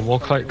hell no, more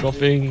kite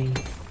dropping.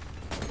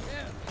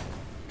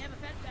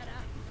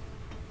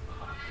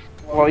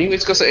 哇，因为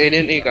这个是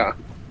Alien Egg 啊，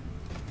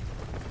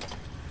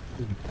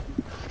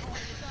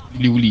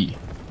琉璃，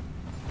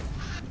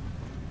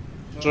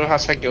所以他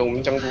才给我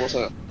们这样多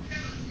是。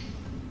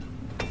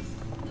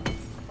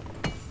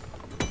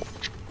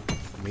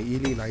每一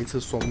粒来一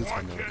次双就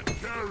惨了。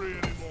 Carry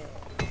anymore.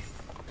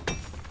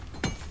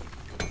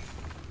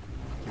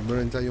 有没有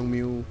人在用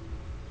Miu？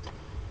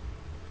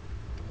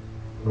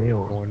 没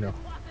有，完了。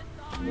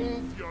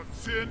 Move your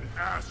thin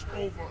ass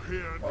over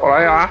here. 我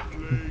来啊！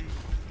 Please.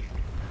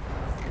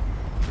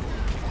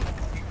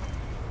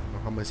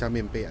 他们下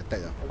面被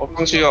attack 了。我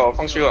放弃了，我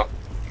放弃了。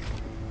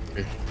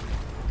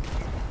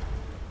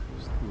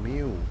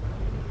 Miu，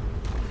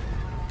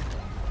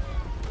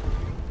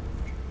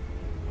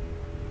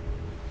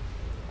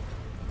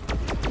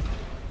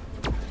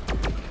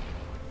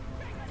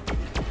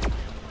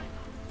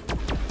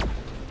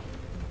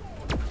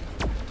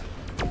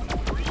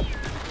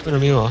 这人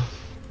没有啊？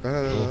来，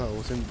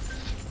我先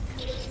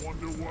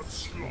Wonder what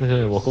slot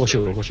对，我过去，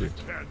我过去。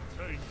 can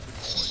take.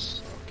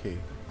 OK。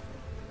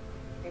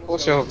多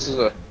小只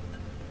的，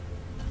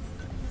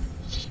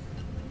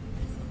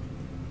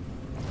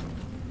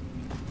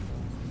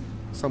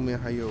上面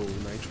还有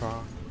Nitra。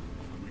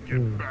 We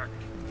get back.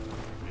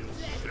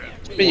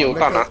 这边有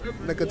弹啊！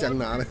那个讲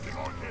拿的。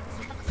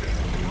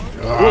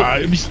啊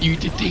，miss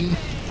irritating。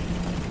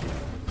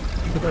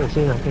这个有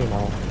些人可以拿。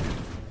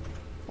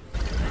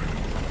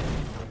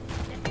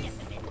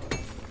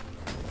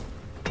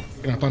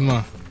给他搬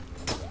嘛。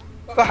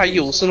这还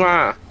有是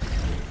吗？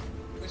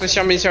在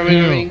下面那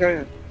边应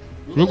该。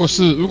如果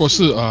是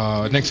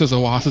Nexus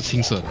的话，它是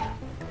青色的。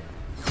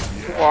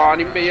哇，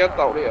你妹要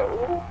倒了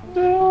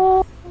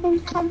！Don't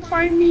come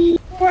find me！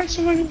快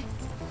什么？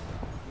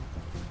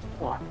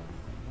哇！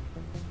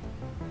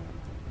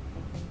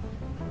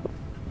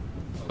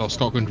老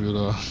Scout 跟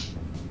Driller。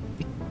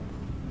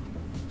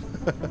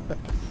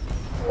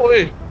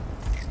喂！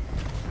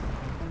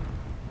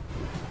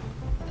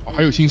哦，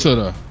还有青色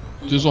的，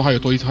就是说还有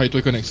多一个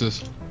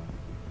Nexus。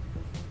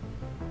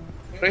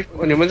哎，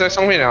你们在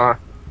上面了啊？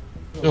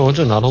因为我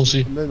在拿东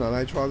西。你在拿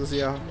Nitra这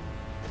些啊？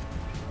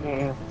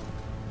嗯，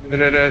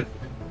对，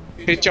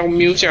可以叫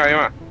Miu 下来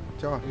嘛？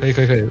叫啊！可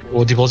以，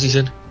我 deposit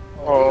先。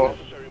哦，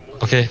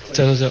 OK，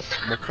这。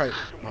我看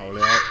好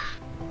了。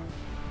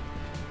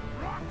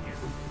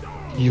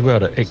 Beware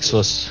the eggs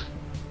first.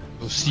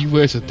 So see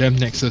where's the damn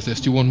Nexus? There's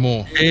still one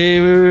more. Hey,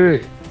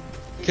 wait.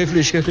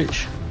 K-Flish.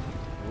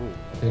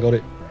 I got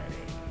it.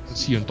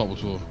 See on top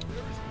also.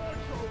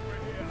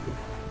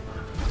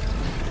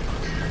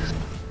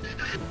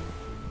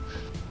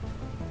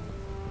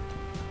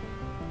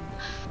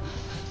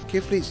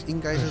 K-Flish 应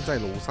该是在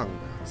楼上的，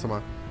是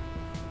吗？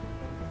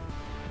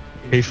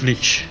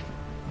 K-Flish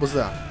不是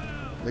啊，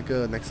那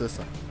个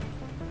Nexus 啊。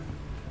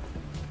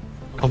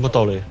看不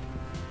到嘞。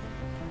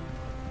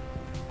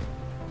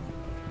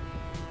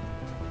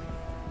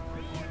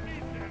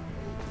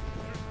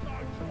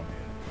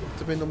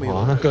这边都没有。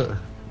哇，那个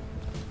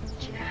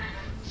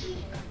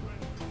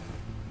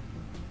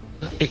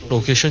egg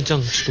location 这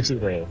样不是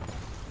的。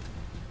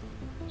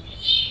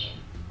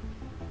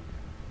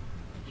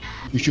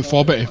 We should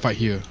fall back and fight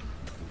here.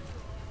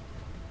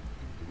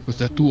 Because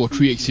there are 2 or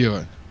 3 eggs here.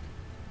 Right?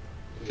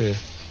 Okay.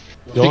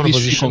 Take You're on a this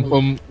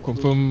position.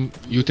 confirm.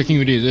 You taking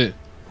with it, is it?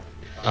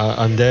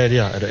 I'm there,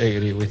 yeah, at the egg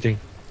already waiting.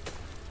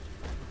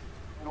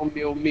 都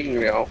没有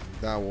命了。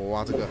那我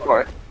挖这个。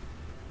来，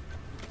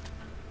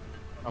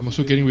 I'm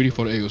also getting ready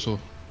for the egg also.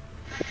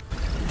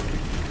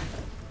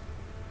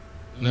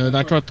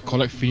 Nitra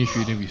collect finish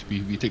it, then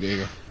we take the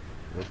egg.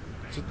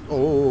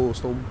 哦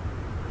，Storm。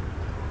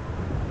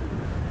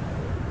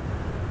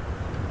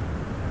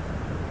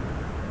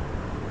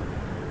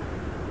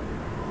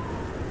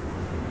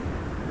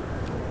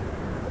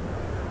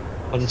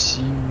 关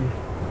系。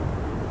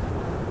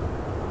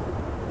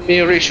没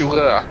有 ratio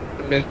的啊，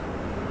这边。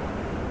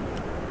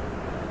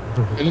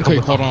可能可以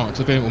call down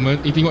这边，我们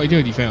一定要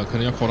defend 可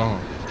能要 call down。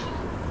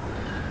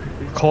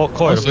 Call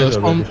at the place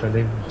we're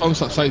defending. On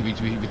side we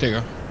take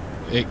啊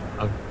egg.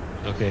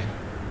 Okay.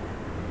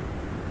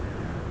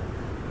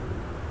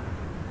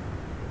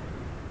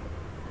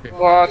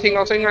 哇，听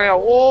到声音了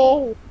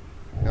哦！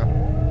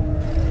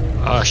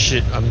 Ah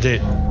shit, I'm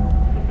dead.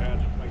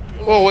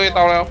 哦，我也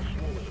到了。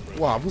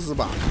哇，不是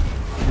吧？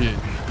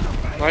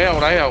来呀，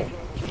来呀！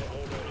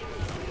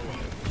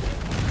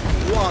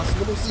哇，什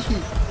么东西？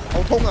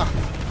好痛啊！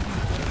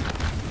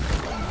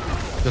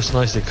 Just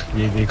nice.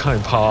 你看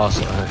你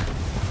pass 哎。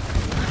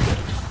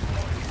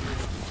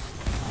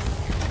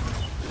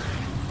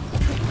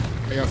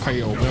要开，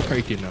我们要开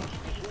一点了。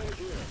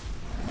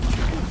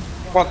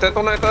哇，在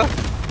动那个，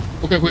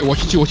 OK， 我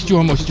去救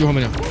他们，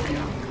了。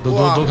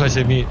Don't开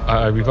save me.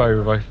 I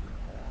revive.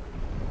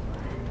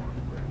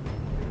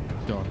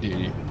 掉地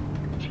里，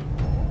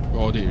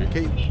掉地里。可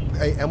以，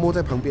哎，M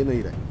在旁边而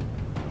已嘞。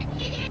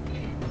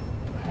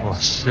哇，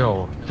笑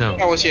哦，这样。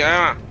让我起来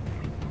嘛。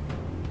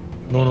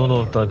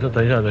No， 等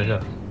一下。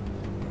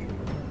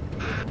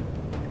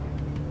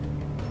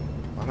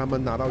把他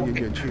们拿到远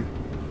远去。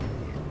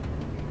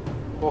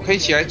我可以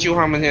起来救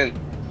他们先。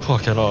哇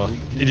，cannot.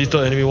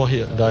 Little enemy one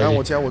hit. 然后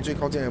我加我最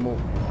靠近 M。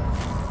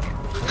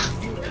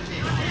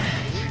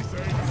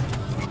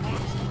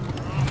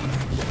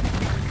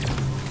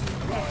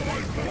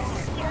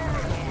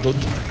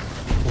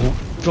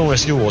不用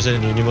rescue 我先，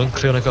你们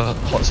clear 那个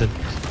hot 先。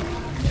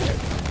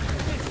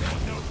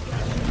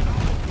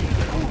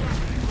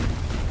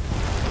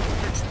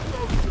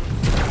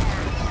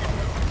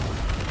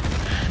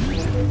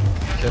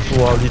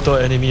Careful 啊 ，little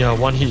enemy 啊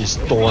 ，one hit is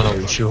多啊，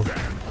我修。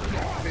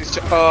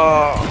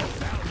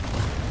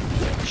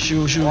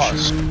修，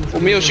我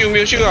没有修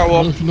啊，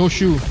我 No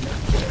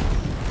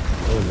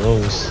shoe。Oh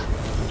no！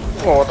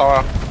 哇，我倒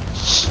了。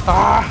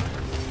啊！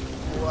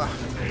哇！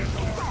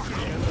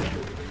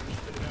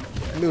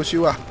没有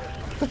修啊！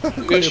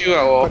没有修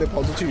啊，我快点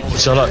跑出去！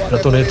小了，要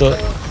多那个。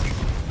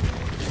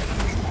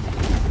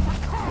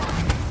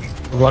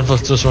Run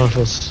first, just run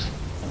first.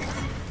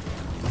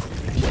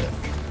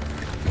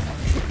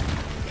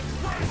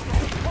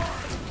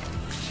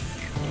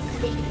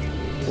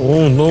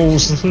 Oh no!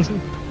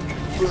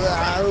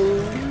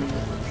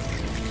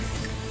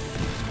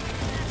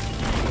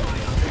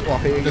 哇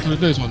黑！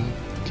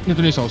那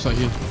对手晒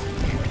黑。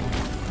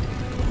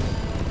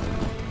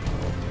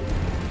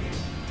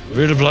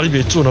Really bloody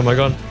别做了 ，My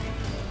God！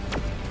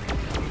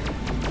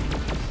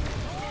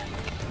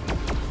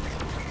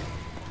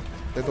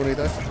 在多雷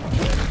德，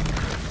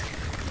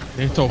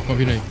哎，走，旁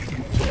边嘞。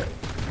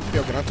不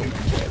要跟他走。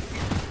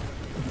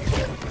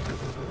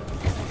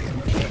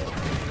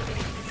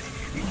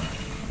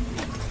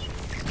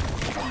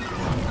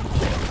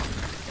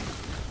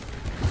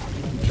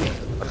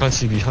I can't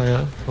see behind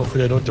啊，我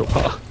回来都走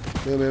怕。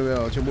没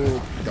有，全部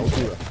咬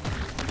住了。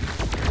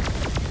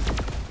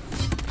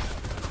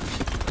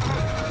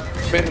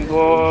这边很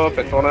多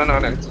本多人拿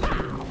2只。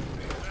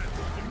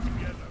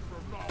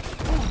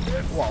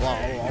哇！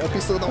我被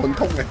射到很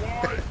痛哎。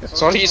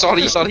Sorry。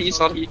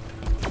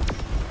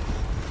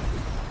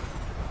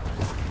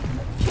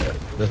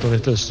要多那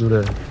特殊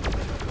的。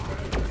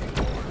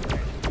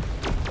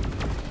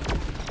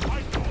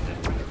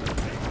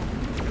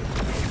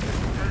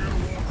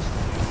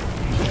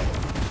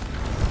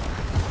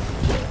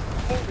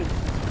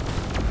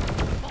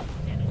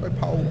快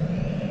跑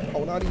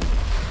哪里？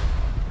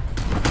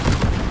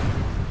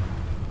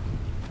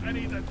 I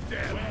need a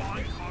damn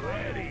minecart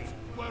already.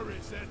 Where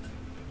is it?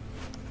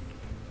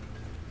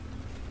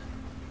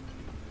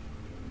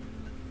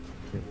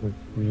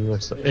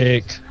 Where's the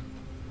egg?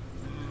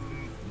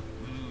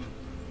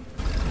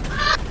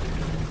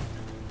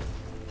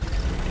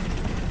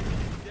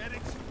 Get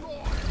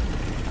explored.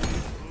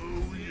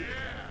 Oh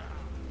yeah.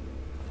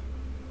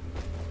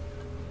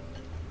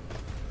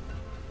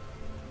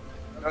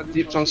 那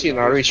地上去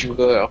拿瑞秋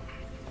哥了。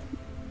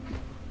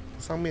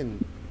上面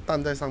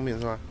蛋在上面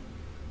是吧？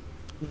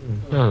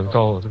那很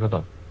高哦，这个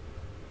蛋。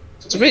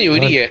这边有一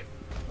粒耶。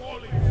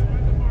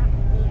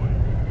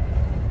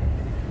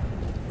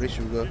瑞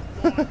修哥，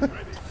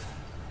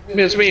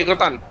没有，这边有个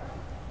蛋。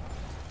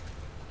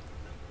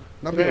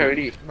那边还有一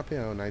粒。那边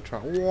还有nitra，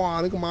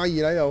哇，那个蚂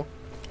蚁来了。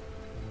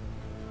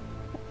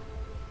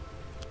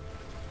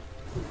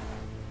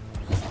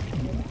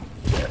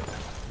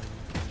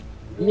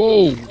哇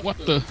 ，What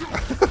the？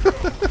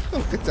 我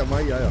跟你讲，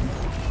蚂蚁来了。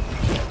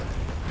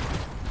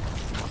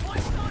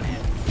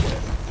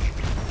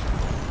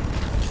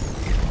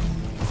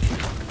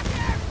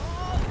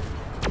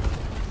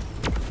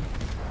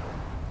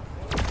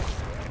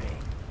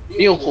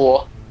没有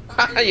火，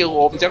哈哈，有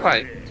火比较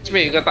快。这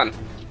边有一个蛋。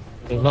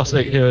Last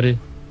egg here already.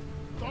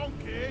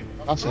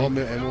 哦，没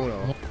有 M 了。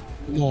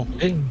哦，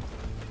哎，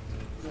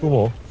不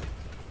磨。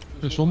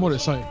这说莫的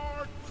晒。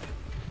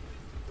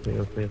可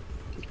以。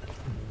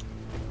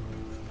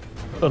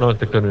看到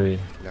这个呢。 2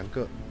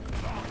个。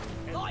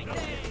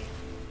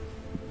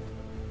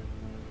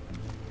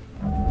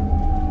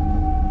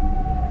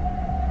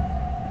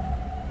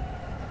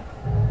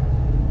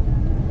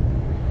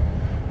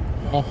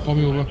哦，后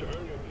面有个。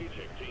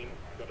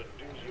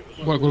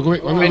过来，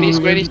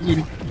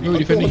有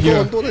defending here。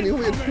很多在你后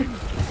面。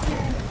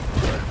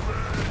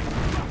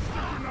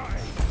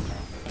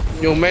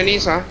有 many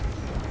啥？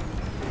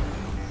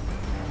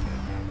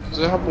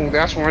只是他蹦等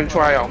下冲出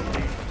来哦。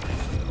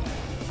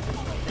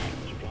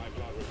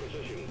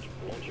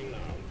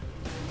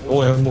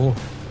No ammo.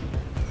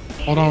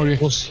 Hold on already.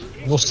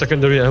 No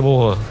secondary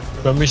ammo.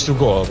 Memory still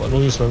got, but no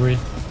use memory.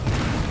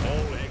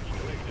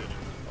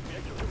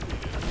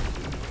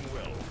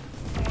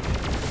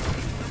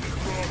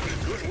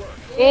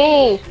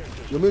 哦，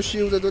有没有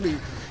shield 在这里？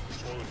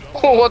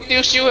我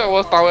丢修了，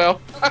我倒了。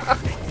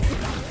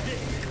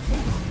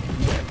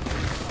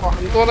哇，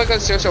很多那个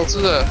小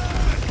只的。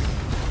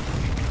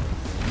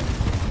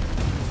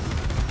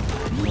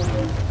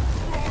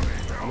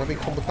那边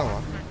看不到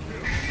啊。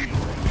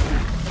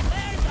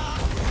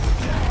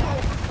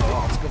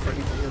哇，这个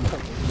Freddy 很痛。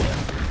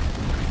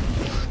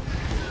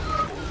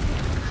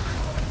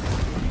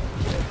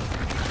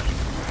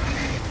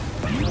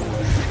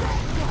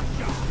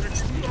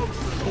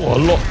我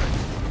落。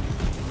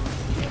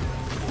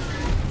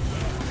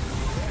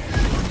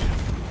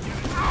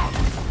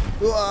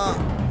哇！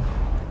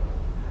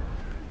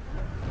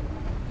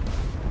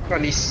那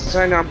你死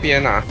在那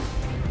边啊！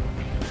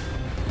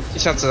一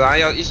下子啊，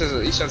要一下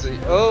子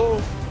哦。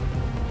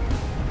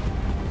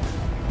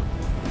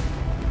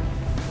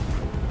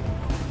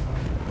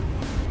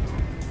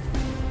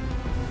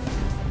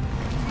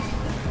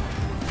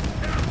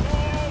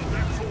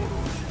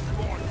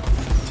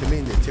前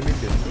面一点，前面一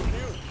点。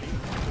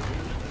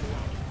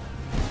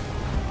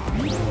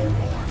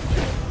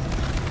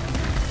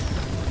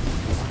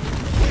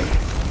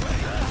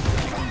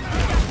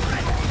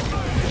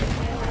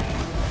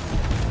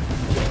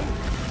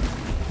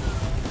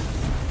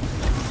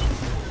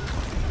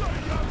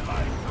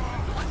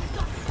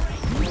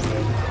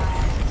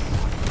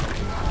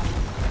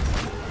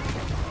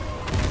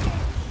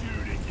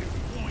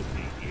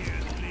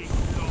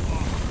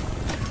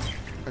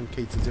看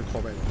可以直接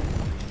call back 吗？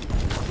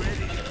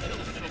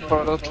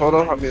拖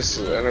都还没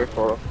死，那个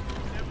拖了。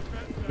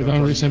给他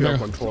reset 不要 back。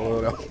管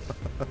拖了。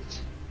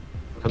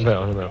Send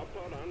back, send back.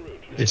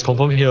 It's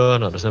confirmed here,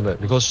 not the send back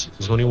because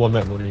it's only one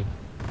map only.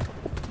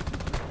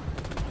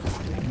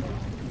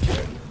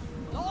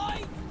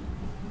 Lloyd!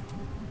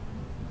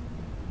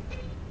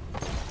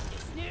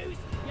 Snooze,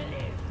 you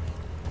lose.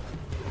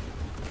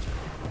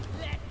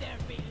 Let there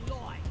be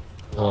Lloyd.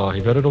 哇，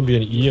你 better don't be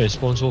an E and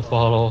spawn so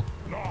far 咯。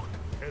Locked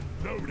and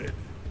loaded.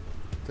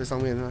 在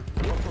上面呢。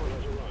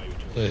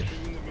对，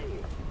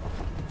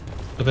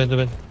这边这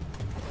边。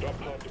 Drop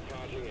pod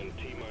departing in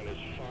T-minus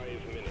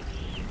 5 minutes.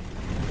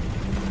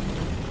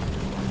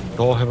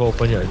 Door have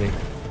open yet, I think.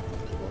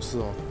 哦，是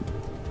哦。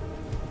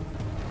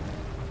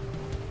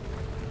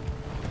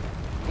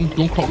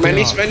don't call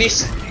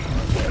Manis，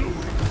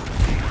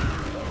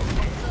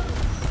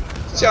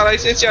下来一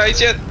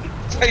件，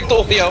太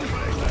多了。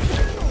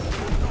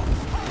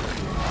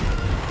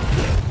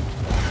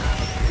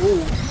哦，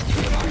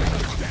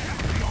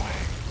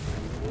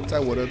在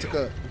我的这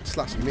个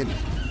slash 里面。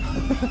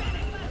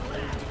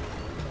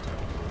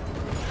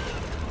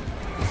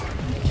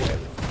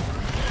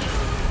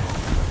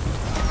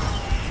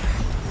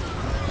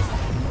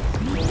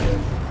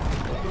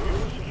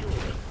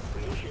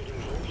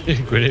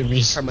Grenade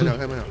miss. 开门了，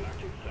开门了。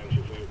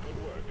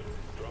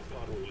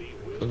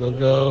Go go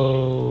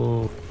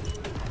go.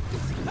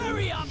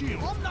 Hurry up!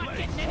 I'm not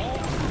getting any.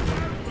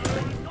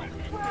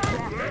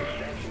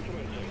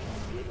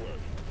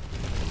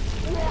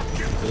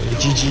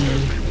 GG.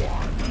 哇，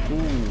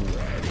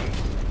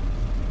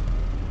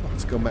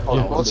这个麦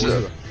哦好吃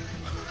了。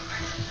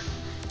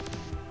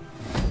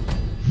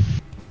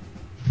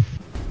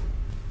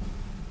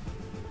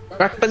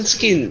Weapon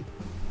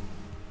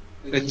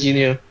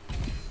skin，engineer。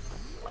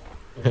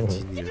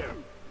几年。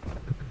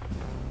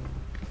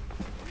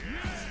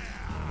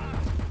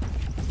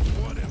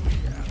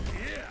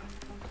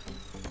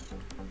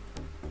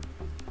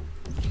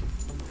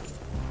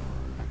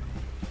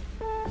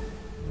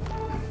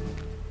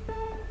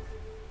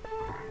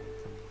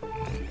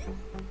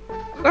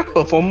那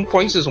perform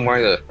point 是什么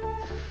来的？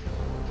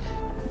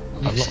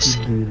 Unlock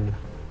skin.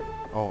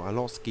 哦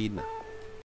，unlock skin 啊。